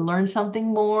fun, learn something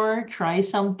more, try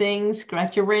something,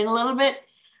 scratch your brain a little bit,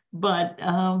 but,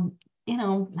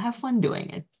 have fun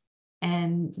doing it.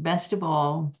 And best of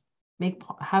all,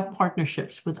 have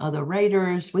partnerships with other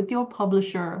writers, with your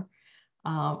publisher.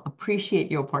 Appreciate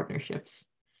your partnerships.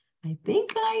 I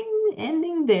think I'm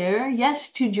ending there. Yes,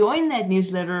 to join that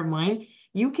newsletter of mine,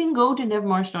 you can go to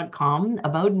nevmarsh.com.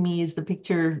 About Me is the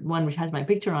picture one, which has my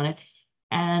picture on it.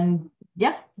 And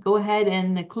yeah, go ahead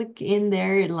and click in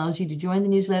there. It allows you to join the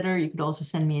newsletter. You could also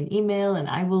send me an email and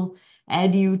I will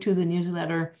add you to the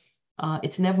newsletter.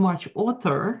 It's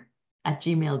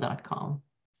nevmarchauthor@gmail.com.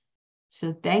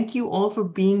 So thank you all for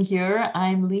being here.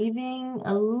 I'm leaving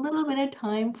a little bit of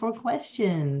time for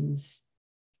questions.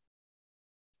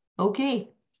 Okay.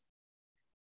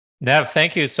 Nev,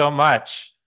 thank you so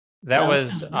much. That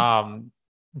was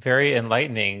very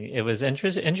enlightening. It was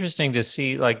interesting to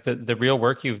see like the real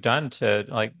work you've done to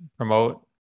like promote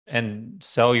and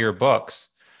sell your books.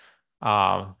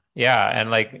 Yeah, and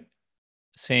like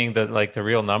seeing the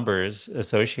real numbers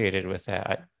associated with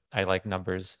that. I like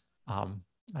numbers. I'm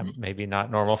maybe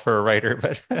not normal for a writer,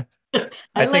 but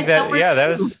I I think like that numbers yeah,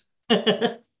 that too.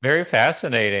 was very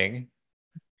fascinating.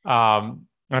 And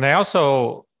I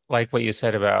also like what you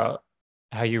said about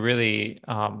how you really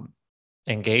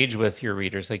engage with your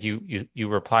readers. Like you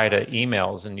reply to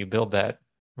emails and you build that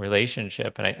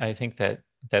relationship. And I think that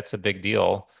that's a big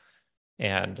deal.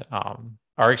 And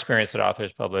our experience at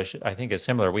Authors Publish, I think, is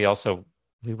similar. We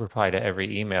reply to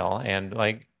every email, and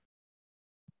like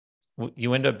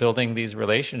you end up building these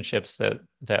relationships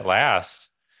that last.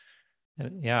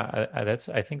 And yeah,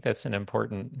 I think that's an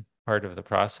important part of the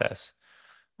process.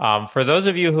 For those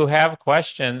of you who have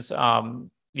questions,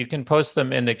 you can post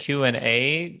them in the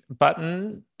Q&A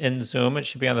button in Zoom. It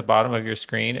should be on the bottom of your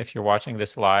screen if you're watching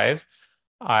this live.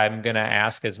 I'm going to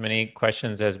ask as many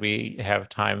questions as we have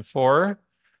time for.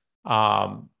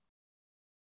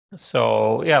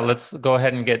 So yeah, let's go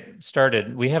ahead and get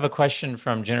started. We have a question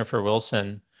from Jennifer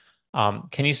Wilson.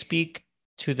 Can you speak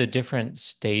to the different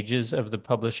stages of the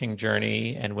publishing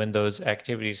journey and when those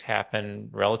activities happen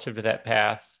relative to that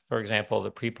path? For example,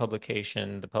 the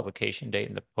pre-publication, the publication date,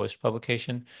 and the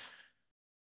post-publication?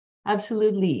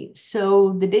 Absolutely.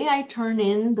 So the day I turn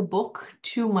in the book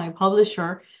to my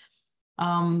publisher,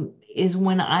 is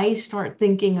when I start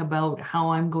thinking about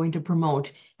how I'm going to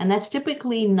promote. And that's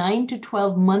typically 9 to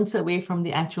 12 months away from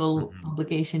the actual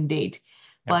publication date.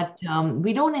 Yeah. But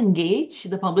we don't engage,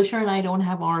 the publisher and I don't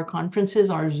have our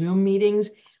conferences, our Zoom meetings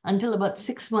until about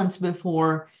 6 months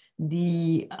before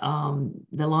the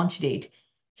launch date.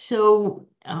 So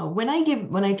when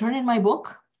I turn in my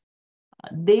book,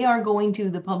 they are going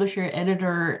to, the publisher,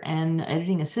 editor, and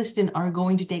editing assistant are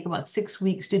going to take about 6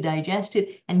 weeks to digest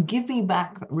it and give me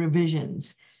back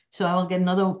revisions. So I will get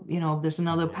another, there's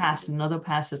another pass,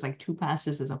 there's like 2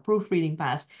 passes, there's a proofreading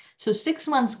pass. So 6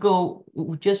 months go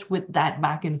just with that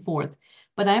back and forth.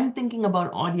 But I'm thinking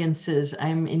about audiences.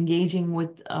 I'm engaging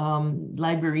with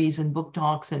libraries and book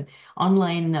talks and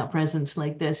online presence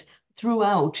like this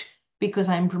throughout, because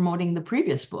I'm promoting the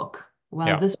previous book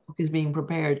while this book is being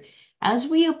prepared. As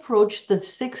we approach the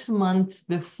 6 months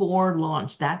before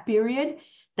launch, that period,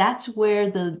 that's where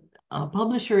the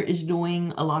publisher is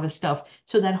doing a lot of stuff.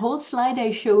 So that whole slide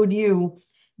I showed you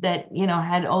that,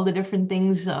 had all the different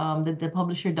things that the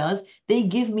publisher does, they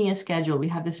give me a schedule. We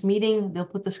have this meeting, they'll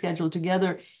put the schedule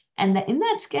together. And in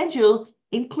that schedule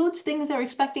includes things they're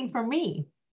expecting from me.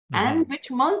 And which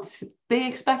months they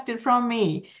expected from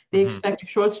me. They expect a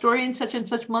short story in such and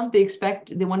such month.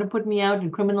 They want to put me out in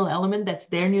Criminal Element, that's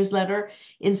their newsletter,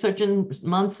 in certain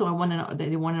months. So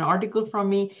they want an article from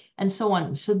me, and so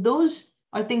on. So those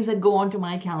are things that go onto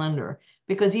my calendar,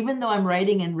 because even though I'm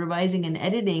writing and revising and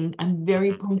editing, I'm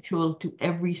very punctual to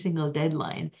every single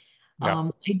deadline.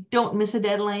 I don't miss a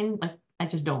deadline, like I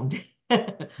just don't.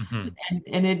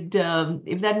 And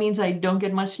if that means I don't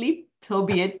get much sleep, so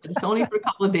be it. But it's only for a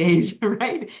couple of days,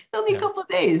 right? It's only a couple of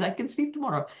days. I can sleep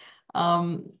tomorrow.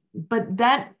 But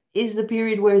that is the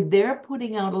period where they're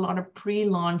putting out a lot of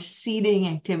pre-launch seeding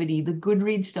activity, the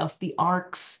Goodreads stuff, the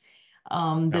ARCs,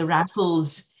 the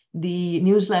raffles, the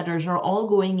newsletters are all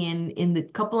going in the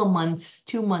couple of months,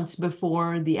 2 months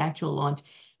before the actual launch.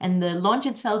 And the launch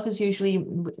itself is usually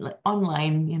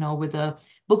online, with a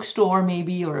bookstore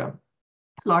maybe, or a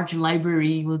large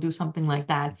library will do something like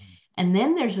that. And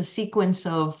then there's a sequence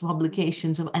of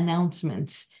publications of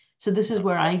announcements. So this is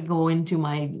where I go into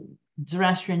my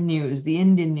Zoroastrian news, the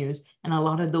Indian news, and a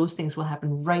lot of those things will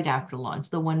happen right after launch,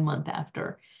 the 1 month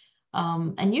after.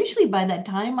 And usually by that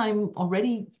time, I'm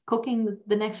already cooking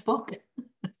the next book.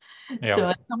 So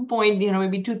at some point,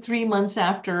 maybe 2-3 months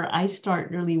after, I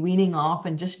start really weaning off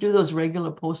and just do those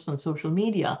regular posts on social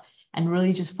media and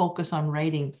really just focus on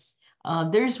writing.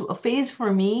 There's a phase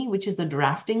for me, which is the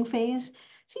drafting phase.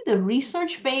 See, the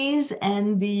research phase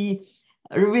and the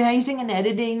revising and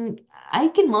editing, I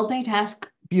can multitask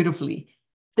beautifully.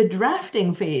 The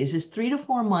drafting phase is 3 to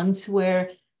 4 months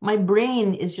where my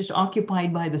brain is just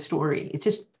occupied by the story. It's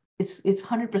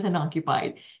 100%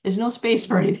 occupied. There's no space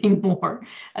for anything more.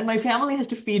 And my family has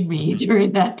to feed me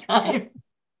during that time.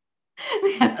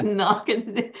 They have to knock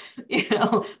and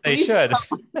They should.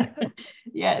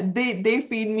 Yeah, they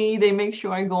feed me, they make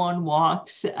sure I go on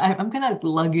walks. I'm kind of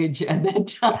luggage at that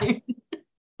time.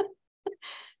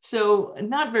 So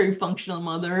not very functional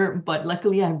mother, but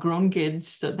luckily I have grown kids,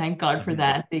 so thank God for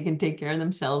that. They can take care of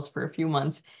themselves for a few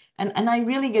months. And I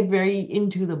really get very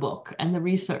into the book and the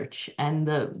research and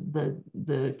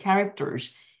the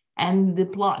characters and the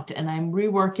plot, and I'm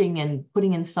reworking and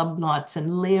putting in subplots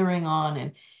and layering on,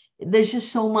 and there's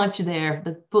just so much there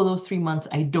that for those 3 months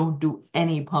I don't do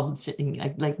any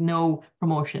publishing, like no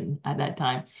promotion at that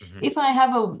time. If I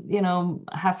have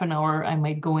half an hour, I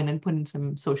might go in and put in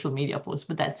some social media posts,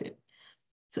 but that's it.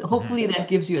 So hopefully that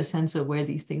gives you a sense of where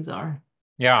these things are.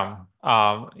 Yeah.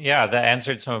 Yeah, that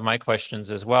answered some of my questions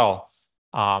as well.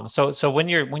 So when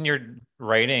you're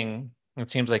writing, it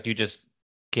seems like you just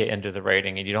get into the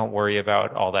writing and you don't worry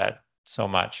about all that so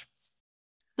much.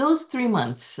 Those 3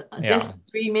 months, just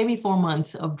 3, maybe 4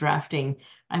 months of drafting,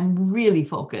 I'm really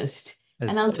focused.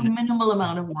 And I'll do minimal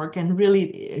amount of work and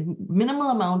really minimal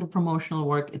amount of promotional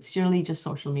work. It's really just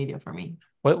social media for me.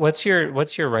 What's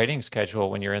your writing schedule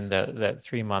when you're in that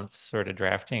 3 month sort of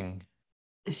drafting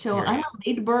So period? I'm a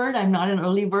late bird. I'm not an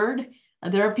early bird.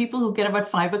 There are people who get up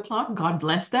at 5 o'clock. God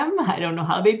bless them. I don't know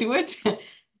how they do it.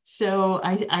 So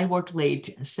I work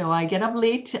late. So I get up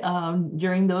late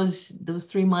during those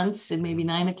 3 months, and maybe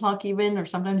 9 o'clock even, or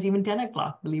sometimes even 10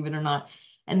 o'clock, believe it or not.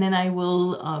 And then I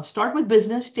will start with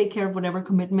business, take care of whatever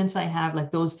commitments I have,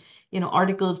 like those,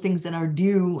 articles, things that are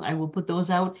due. I will put those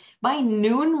out. By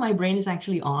noon, my brain is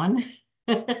actually on.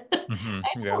 I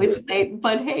know it's late,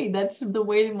 but hey, that's the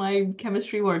way my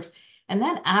chemistry works. And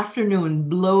that afternoon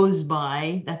blows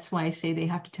by. That's why I say they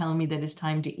have to tell me that it's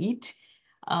time to eat.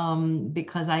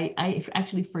 Because I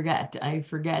actually forget. I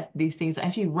forget these things. I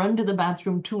actually run to the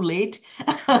bathroom too late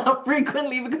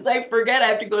frequently because I forget I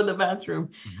have to go to the bathroom.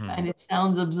 And it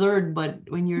sounds absurd, but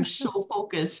when you're so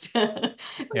focused,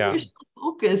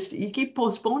 you keep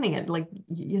postponing it. Like,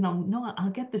 no,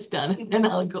 I'll get this done and then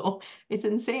I'll go. It's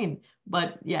insane.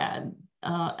 But yeah.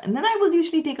 And then I will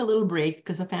usually take a little break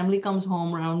because the family comes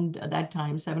home around that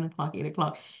time, 7 o'clock, 8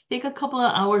 o'clock. Take a couple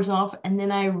of hours off, and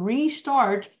then I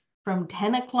restart from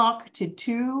 10 o'clock to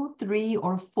 2, 3,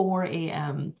 or 4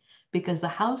 a.m. because the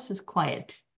house is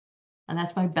quiet. And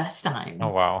that's my best time. Oh,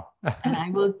 wow. And I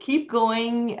will keep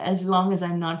going as long as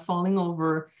I'm not falling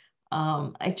over.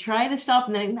 I try to stop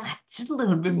and then just a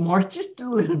little bit more, just a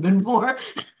little bit more.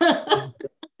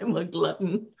 I'm a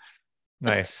glutton.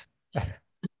 Nice.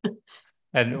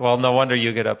 And well, no wonder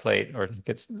you get up late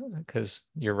because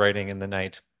you're writing in the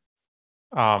night.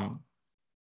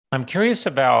 I'm curious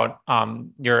about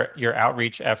your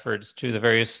outreach efforts to the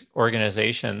various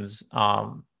organizations.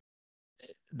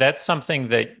 That's something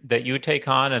that you take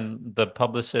on, and the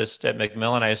publicist at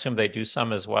Macmillan, I assume they do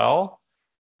some as well.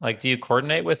 Like, do you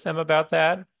coordinate with them about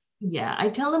that? Yeah, I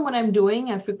tell them what I'm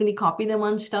doing. I frequently copy them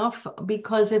on stuff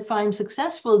because if I'm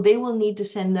successful, they will need to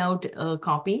send out a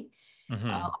copy.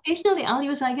 Occasionally,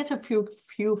 I get a few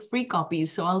free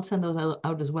copies, so I'll send those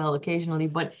out as well occasionally.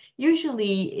 But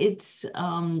usually, it's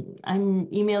I'm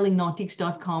emailing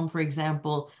nautiques.com, for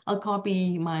example. I'll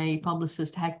copy my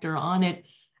publicist Hector on it,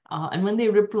 and when they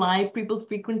reply, people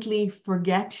frequently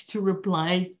forget to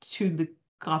reply to the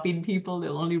copied people.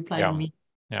 They'll only reply to me.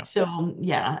 Yeah. So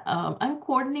yeah, I'm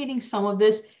coordinating some of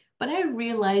this, but I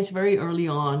realized very early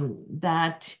on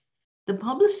that the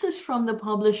publicists from the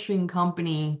publishing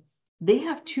company, they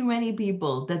have too many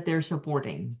people that they're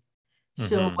supporting.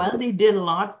 So while they did a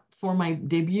lot for my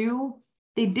debut,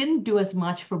 they didn't do as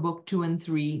much for book 2 and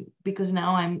 3 because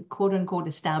now I'm quote unquote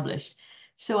established.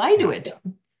 So I do it.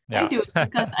 I do it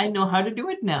because I know how to do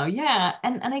it now. Yeah.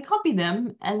 And I copy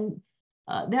them, and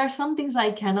there are some things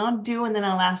I cannot do, and then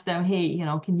I'll ask them, hey,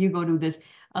 can you go do this?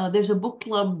 There's a book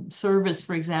club service,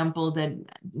 for example, that,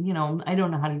 I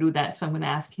don't know how to do that. So I'm going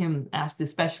to ask the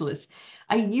specialist.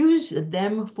 I use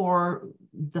them for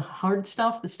the hard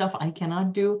stuff, the stuff I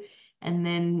cannot do. And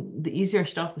then the easier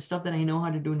stuff, the stuff that I know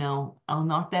how to do now, I'll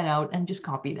knock that out and just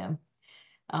copy them.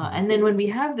 And then when we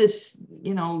have this,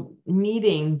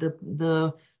 meeting,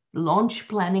 the launch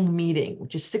planning meeting,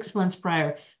 which is 6 months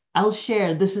prior, I'll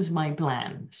share, this is my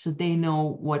plan, so they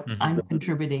know what I'm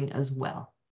contributing as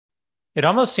well. It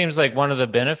almost seems like one of the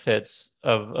benefits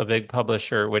of a big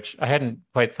publisher, which I hadn't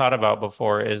quite thought about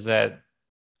before, is that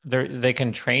they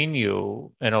can train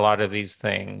you in a lot of these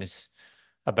things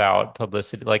about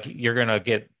publicity. Like, you're going to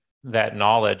get that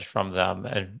knowledge from them,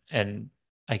 and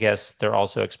I guess they're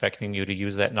also expecting you to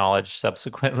use that knowledge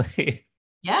subsequently.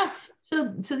 Yeah.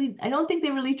 So I don't think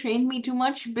they really trained me too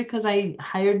much because I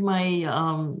hired my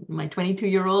my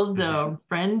 22-year-old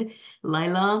friend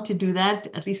Lila to do that,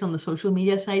 at least on the social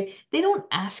media side. They don't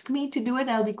ask me to do it.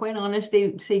 I'll be quite honest.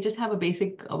 They say just have a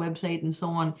basic website and so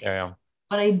on. Yeah.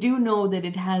 But I do know that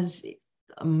it has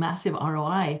a massive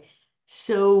ROI.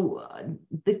 So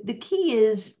the key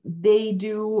is they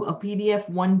do a PDF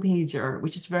one-pager,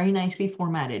 which is very nicely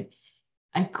formatted.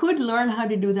 I could learn how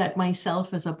to do that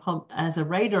myself as a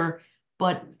writer,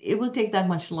 but it will take that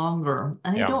much longer.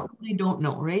 And Yeah. I don't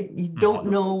know, right? You don't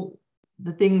know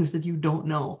the things that you don't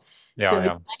know. Yeah, So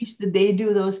yeah. it's nice that they do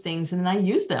those things, and I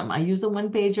use them. I use the one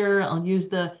pager. I'll use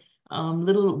the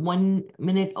little 1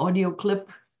 minute audio clip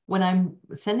when I'm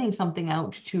sending something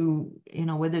out to,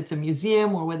 whether it's a museum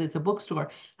or whether it's a bookstore.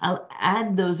 I'll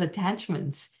add those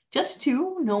attachments, just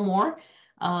two, no more.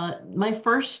 My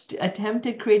first attempt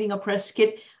at creating a press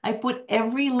kit, I put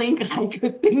every link I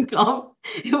could think of.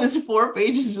 It was 4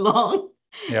 pages long,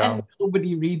 Yeah. and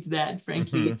nobody reads that,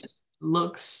 frankly. It just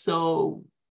looks so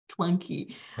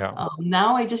clunky. Yeah.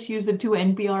 Now I just use the 2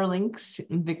 NPR links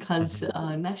because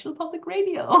National Public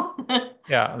Radio.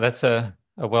 Yeah, that's a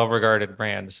well-regarded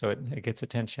brand, so it gets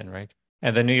attention, right?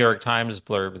 And the New York Times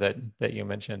blurb that you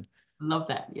mentioned. Love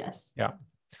that, yes. Yeah.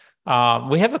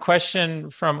 We have a question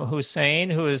from Hussein,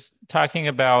 who is talking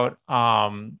about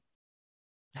how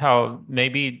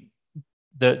maybe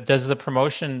does the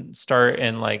promotion start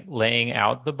in like laying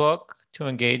out the book to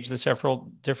engage the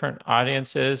several different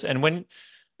audiences? And when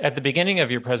at the beginning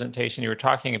of your presentation, you were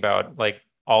talking about like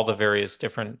all the various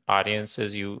different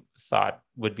audiences you thought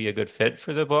would be a good fit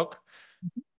for the book.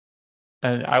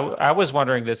 And I was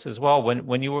wondering this as well.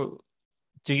 When you were,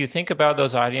 do you think about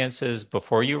those audiences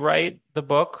before you write the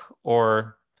book,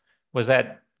 or was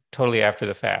that totally after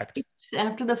the fact? It's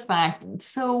after the fact.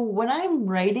 So when I'm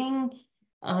writing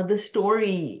the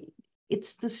story,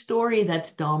 it's the story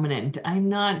that's dominant. I'm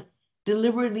not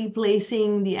deliberately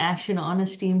placing the action on a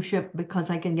steamship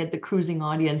because I can get the cruising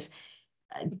audience.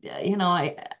 I'm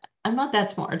not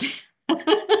that smart.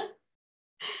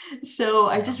 So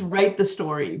I just write the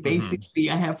story, basically.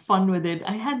 I have fun with it.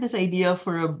 I had this idea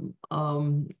for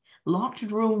a locked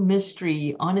room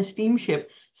mystery on a steamship,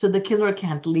 so the killer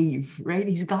can't leave, right?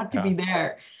 He's got to be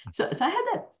there. So I had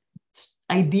that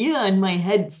idea in my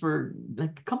head for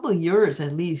like a couple of years,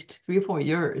 at least 3 or 4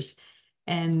 years.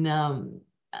 And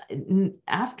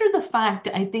after the fact,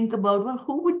 I think about, well,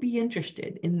 who would be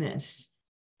interested in this?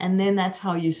 And then that's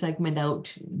how you segment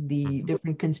out the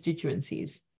different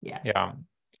constituencies. Yeah. Yeah.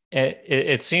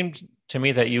 It seemed to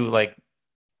me that you like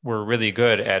were really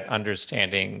good at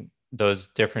understanding those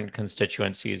different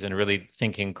constituencies and really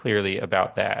thinking clearly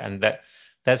about that. And that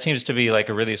seems to be like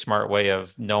a really smart way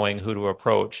of knowing who to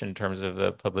approach in terms of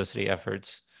the publicity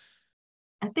efforts.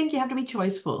 I think you have to be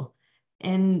choiceful.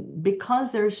 And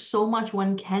because there's so much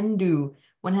one can do,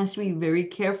 one has to be very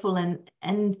careful.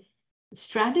 And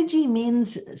strategy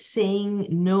means saying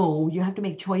no. You have to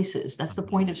make choices. That's the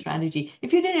point of strategy.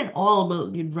 If you did it all,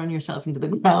 well, you'd run yourself into the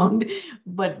ground.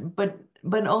 But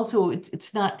also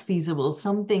it's not feasible.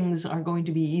 Some things are going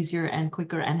to be easier and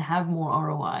quicker and have more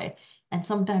ROI. And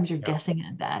sometimes you're guessing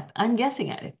at that. I'm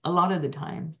guessing at it a lot of the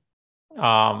time.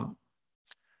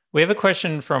 We have a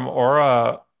question from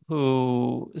Aura,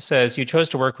 who says you chose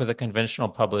to work with a conventional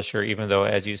publisher, even though,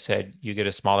 as you said, you get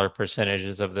a smaller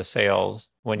percentages of the sales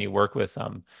when you work with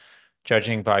them.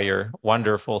 Judging by your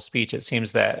wonderful speech, it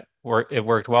seems that it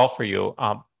worked well for you.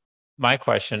 My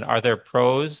question, are there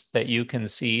pros that you can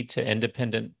see to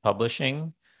independent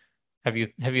publishing? Have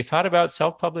you thought about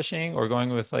self-publishing or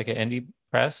going with like an indie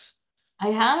press? I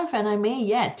have, and I may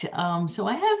yet. So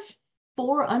I have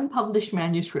 4 unpublished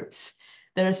manuscripts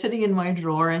that are sitting in my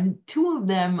drawer, and 2 of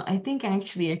them I think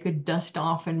actually I could dust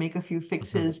off and make a few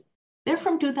fixes. They're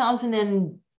from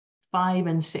 2005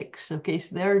 and 6. Okay,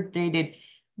 so they're dated,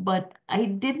 but I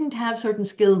didn't have certain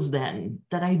skills then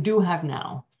that I do have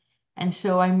now. And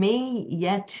so I may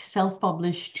yet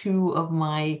self-publish 2 of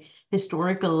my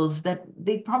historicals that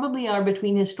they probably are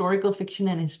between historical fiction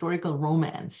and historical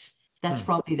romance. That's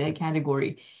probably their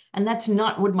category. And that's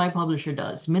not what my publisher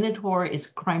does. Minotaur is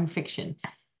crime fiction.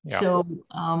 Yeah. So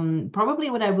probably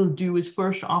what I will do is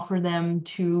first offer them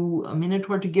to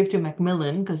Minotaur to give to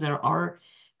Macmillan, because there are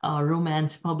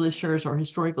romance publishers or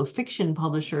historical fiction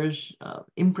publishers,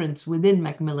 imprints within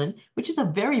Macmillan, which is a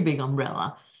very big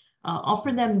umbrella.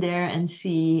 Offer them there and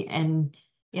see, and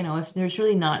if there's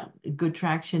really not good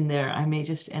traction there, I may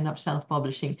just end up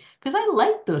self-publishing, because I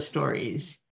like those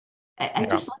stories. I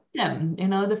just like them.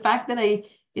 The fact that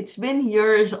it's been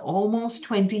years, almost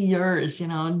 20 years,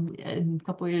 in a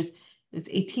couple of years, it's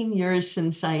 18 years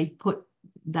since I put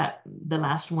the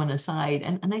last one aside.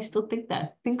 And I still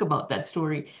think about that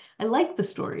story. I like the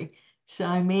story. So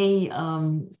I may,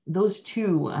 those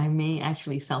 2, I may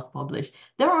actually self-publish.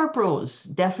 There are pros.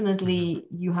 Definitely,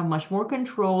 you have much more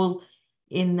control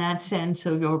in that sense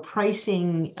of your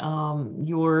pricing,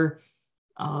 you're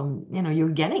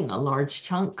getting a large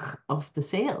chunk of the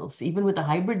sales. Even with a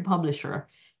hybrid publisher,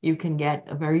 you can get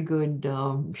a very good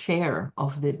share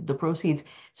of the proceeds.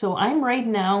 So I'm right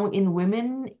now in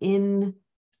Women in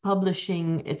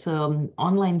self-publishing. It's an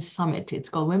online summit. It's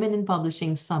called Women in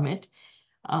Publishing Summit.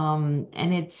 And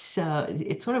it's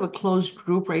sort of a closed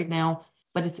group right now,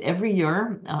 but it's every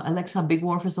year. Alexa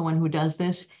Bigwarf is the one who does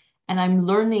this. And I'm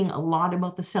learning a lot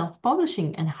about the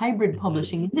self-publishing and hybrid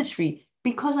publishing industry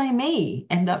because I may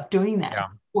end up doing that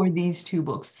for these two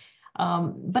books.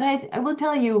 But I will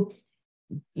tell you,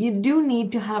 you do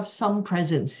need to have some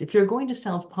presence. If you're going to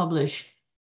self-publish,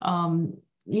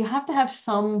 you have to have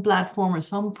some platform or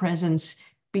some presence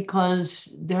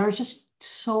because there are just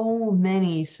so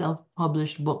many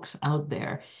self-published books out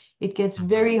there. It gets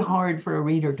very hard for a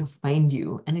reader to find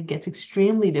you, and it gets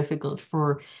extremely difficult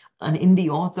for an indie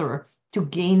author to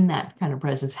gain that kind of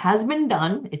presence. Has been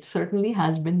done. It certainly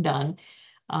has been done.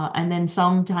 And then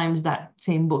sometimes that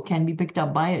same book can be picked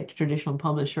up by a traditional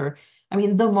publisher. I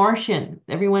mean, The Martian,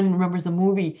 everyone remembers the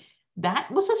movie.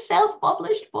 That was a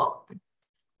self-published book.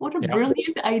 What a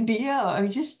brilliant idea. I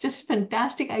mean, just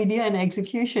fantastic idea and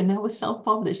execution. That was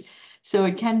self-published. So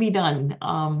it can be done.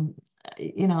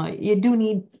 You know, you do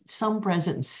need some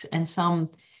presence and some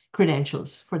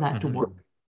credentials for that to work.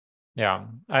 Yeah,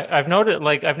 I've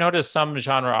noticed some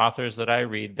genre authors that I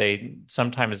read, they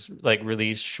sometimes like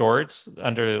release shorts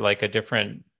under like a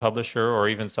different publisher or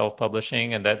even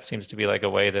self-publishing, and that seems to be like a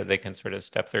way that they can sort of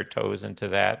step their toes into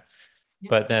that.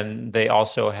 But then they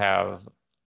also have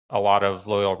a lot of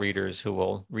loyal readers who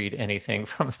will read anything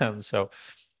from them. So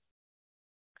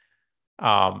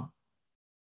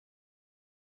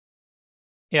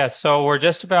yeah, so we're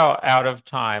just about out of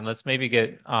time. Let's maybe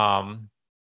get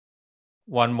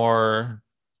one more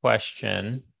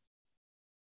question.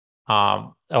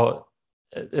 Oh,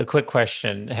 a quick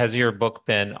question. Has your book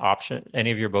been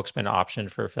any of your books been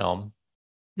optioned for film?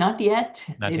 Not yet.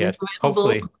 Not yet.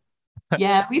 Hopefully.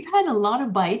 Yeah, we've had a lot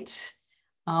of bites,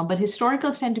 but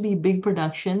historicals tend to be big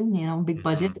production, you know, big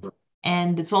budget.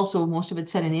 And it's also, most of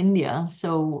it's set in India.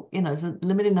 So, you know, there's a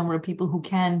limited number of people who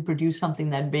can produce something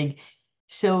that big.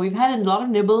 So we've had a lot of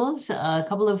nibbles. A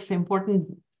couple of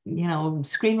important, you know, big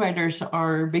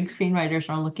screenwriters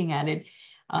are looking at it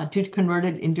to convert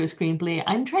it into a screenplay.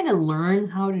 I'm trying to learn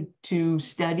how to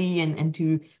study and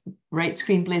to write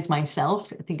screenplays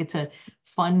myself. I think it's a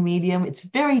fun medium. It's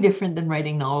very different than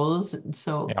writing novels.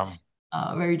 So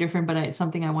very different, but it's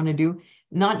something I want to do.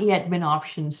 Not yet been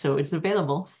optioned, so it's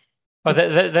available. Oh,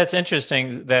 that's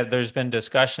interesting that there's been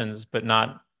discussions, but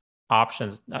not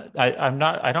options.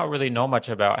 I don't really know much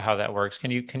about how that works.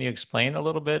 Can you explain a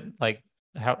little bit, like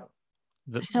how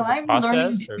the I'm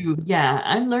process?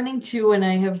 I'm learning too, and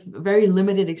I have very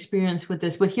limited experience with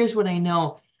this, but here's what I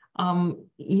know.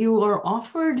 You are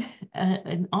offered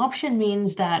an option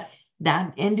means that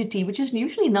entity, which is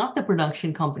usually not the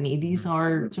production company, these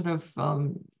are sort of,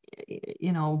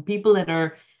 you know, people that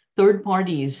are third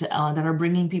parties that are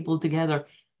bringing people together.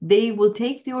 They will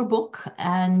take your book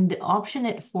and option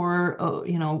it for,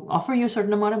 you know, offer you a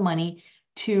certain amount of money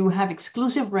to have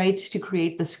exclusive rights to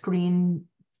create the screen,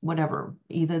 whatever,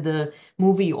 either the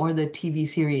movie or the TV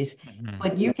series.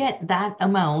 But you get that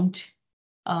amount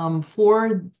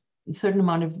for a certain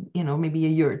amount of, you know, maybe a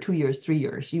year, 2 years, 3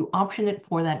 years. You option it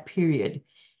for that period.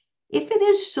 If it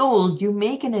is sold, you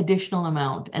make an additional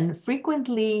amount. And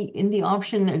frequently in the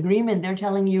option agreement, they're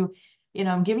telling you, you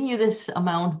know, I'm giving you this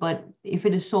amount, but if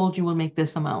it is sold, you will make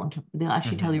this amount. They'll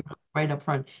actually tell you right up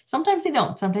front. Sometimes they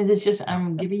don't. Sometimes it's just,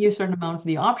 I'm giving you a certain amount for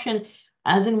the option.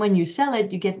 As in when you sell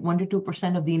it, you get 1 to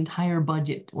 2% of the entire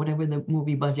budget, whatever the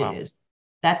movie budget is.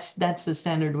 That's the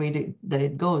standard way that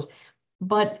it goes.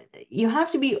 But you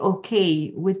have to be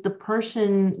okay with the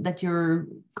person that you're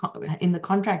in the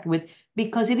contract with,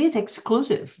 because it is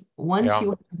exclusive. Once you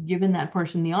have given that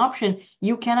person the option,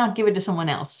 you cannot give it to someone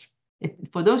else.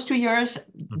 For those 2 years,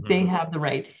 they have the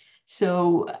right.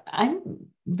 So I'm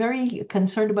very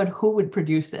concerned about who would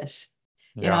produce this.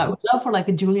 You know, I would love for like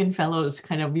a Julian Fellows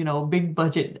kind of, you know, big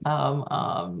budget,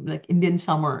 like Indian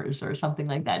Summers or something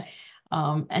like that.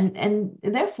 And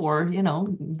therefore, you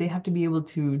know, they have to be able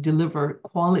to deliver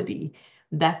quality.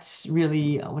 That's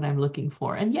really what I'm looking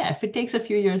for. And yeah, if it takes a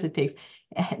few years, it takes.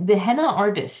 The Henna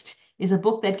Artist is a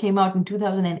book that came out in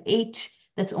 2008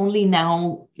 that's only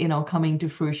now, you know, coming to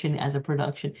fruition as a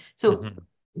production. So,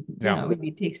 you know, if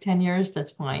it takes 10 years,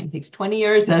 that's fine. It takes 20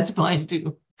 years, that's fine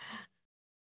too.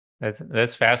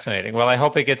 That's fascinating. Well, I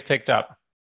hope it gets picked up.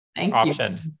 Thank you.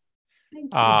 Thank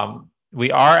you.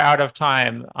 We are out of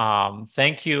time.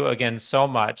 Thank you again so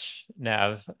much,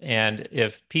 Nev. And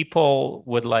if people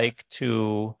would like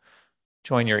to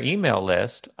join your email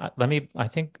list, let me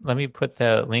put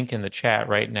the link in the chat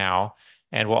right now.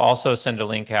 And we'll also send a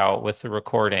link out with the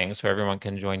recording so everyone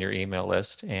can join your email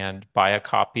list and buy a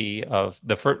copy of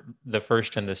the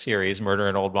first in the series, Murder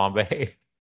in Old Bombay.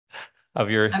 of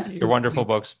your wonderful Absolutely.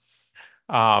 books,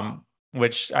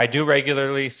 which I do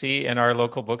regularly see in our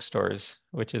local bookstores,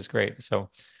 which is great. So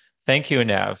thank you,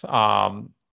 Nev.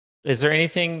 Is there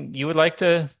anything you would like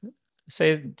to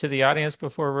say to the audience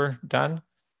before we're done?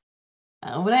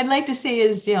 What I'd like to say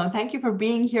is, thank you for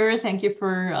being here. Thank you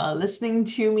for listening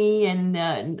to me,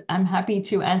 and I'm happy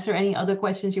to answer any other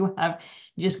questions you have.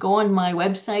 Just go on my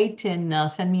website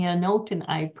and send me a note, and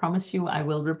I promise you I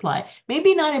will reply.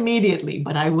 Maybe not immediately,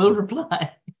 but I will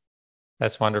reply.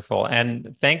 That's wonderful.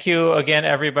 And thank you again,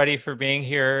 everybody, for being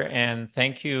here. And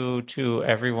thank you to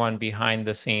everyone behind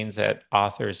the scenes at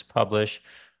Authors Publish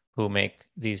who make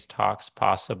these talks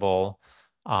possible,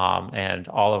 and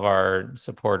all of our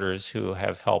supporters who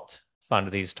have helped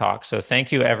fund these talks. So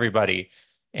thank you, everybody.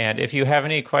 And if you have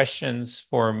any questions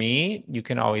for me, you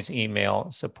can always email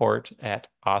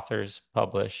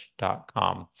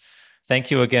support@authorspublish.com.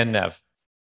 Thank you again, Nev.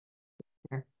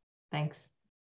 Thanks.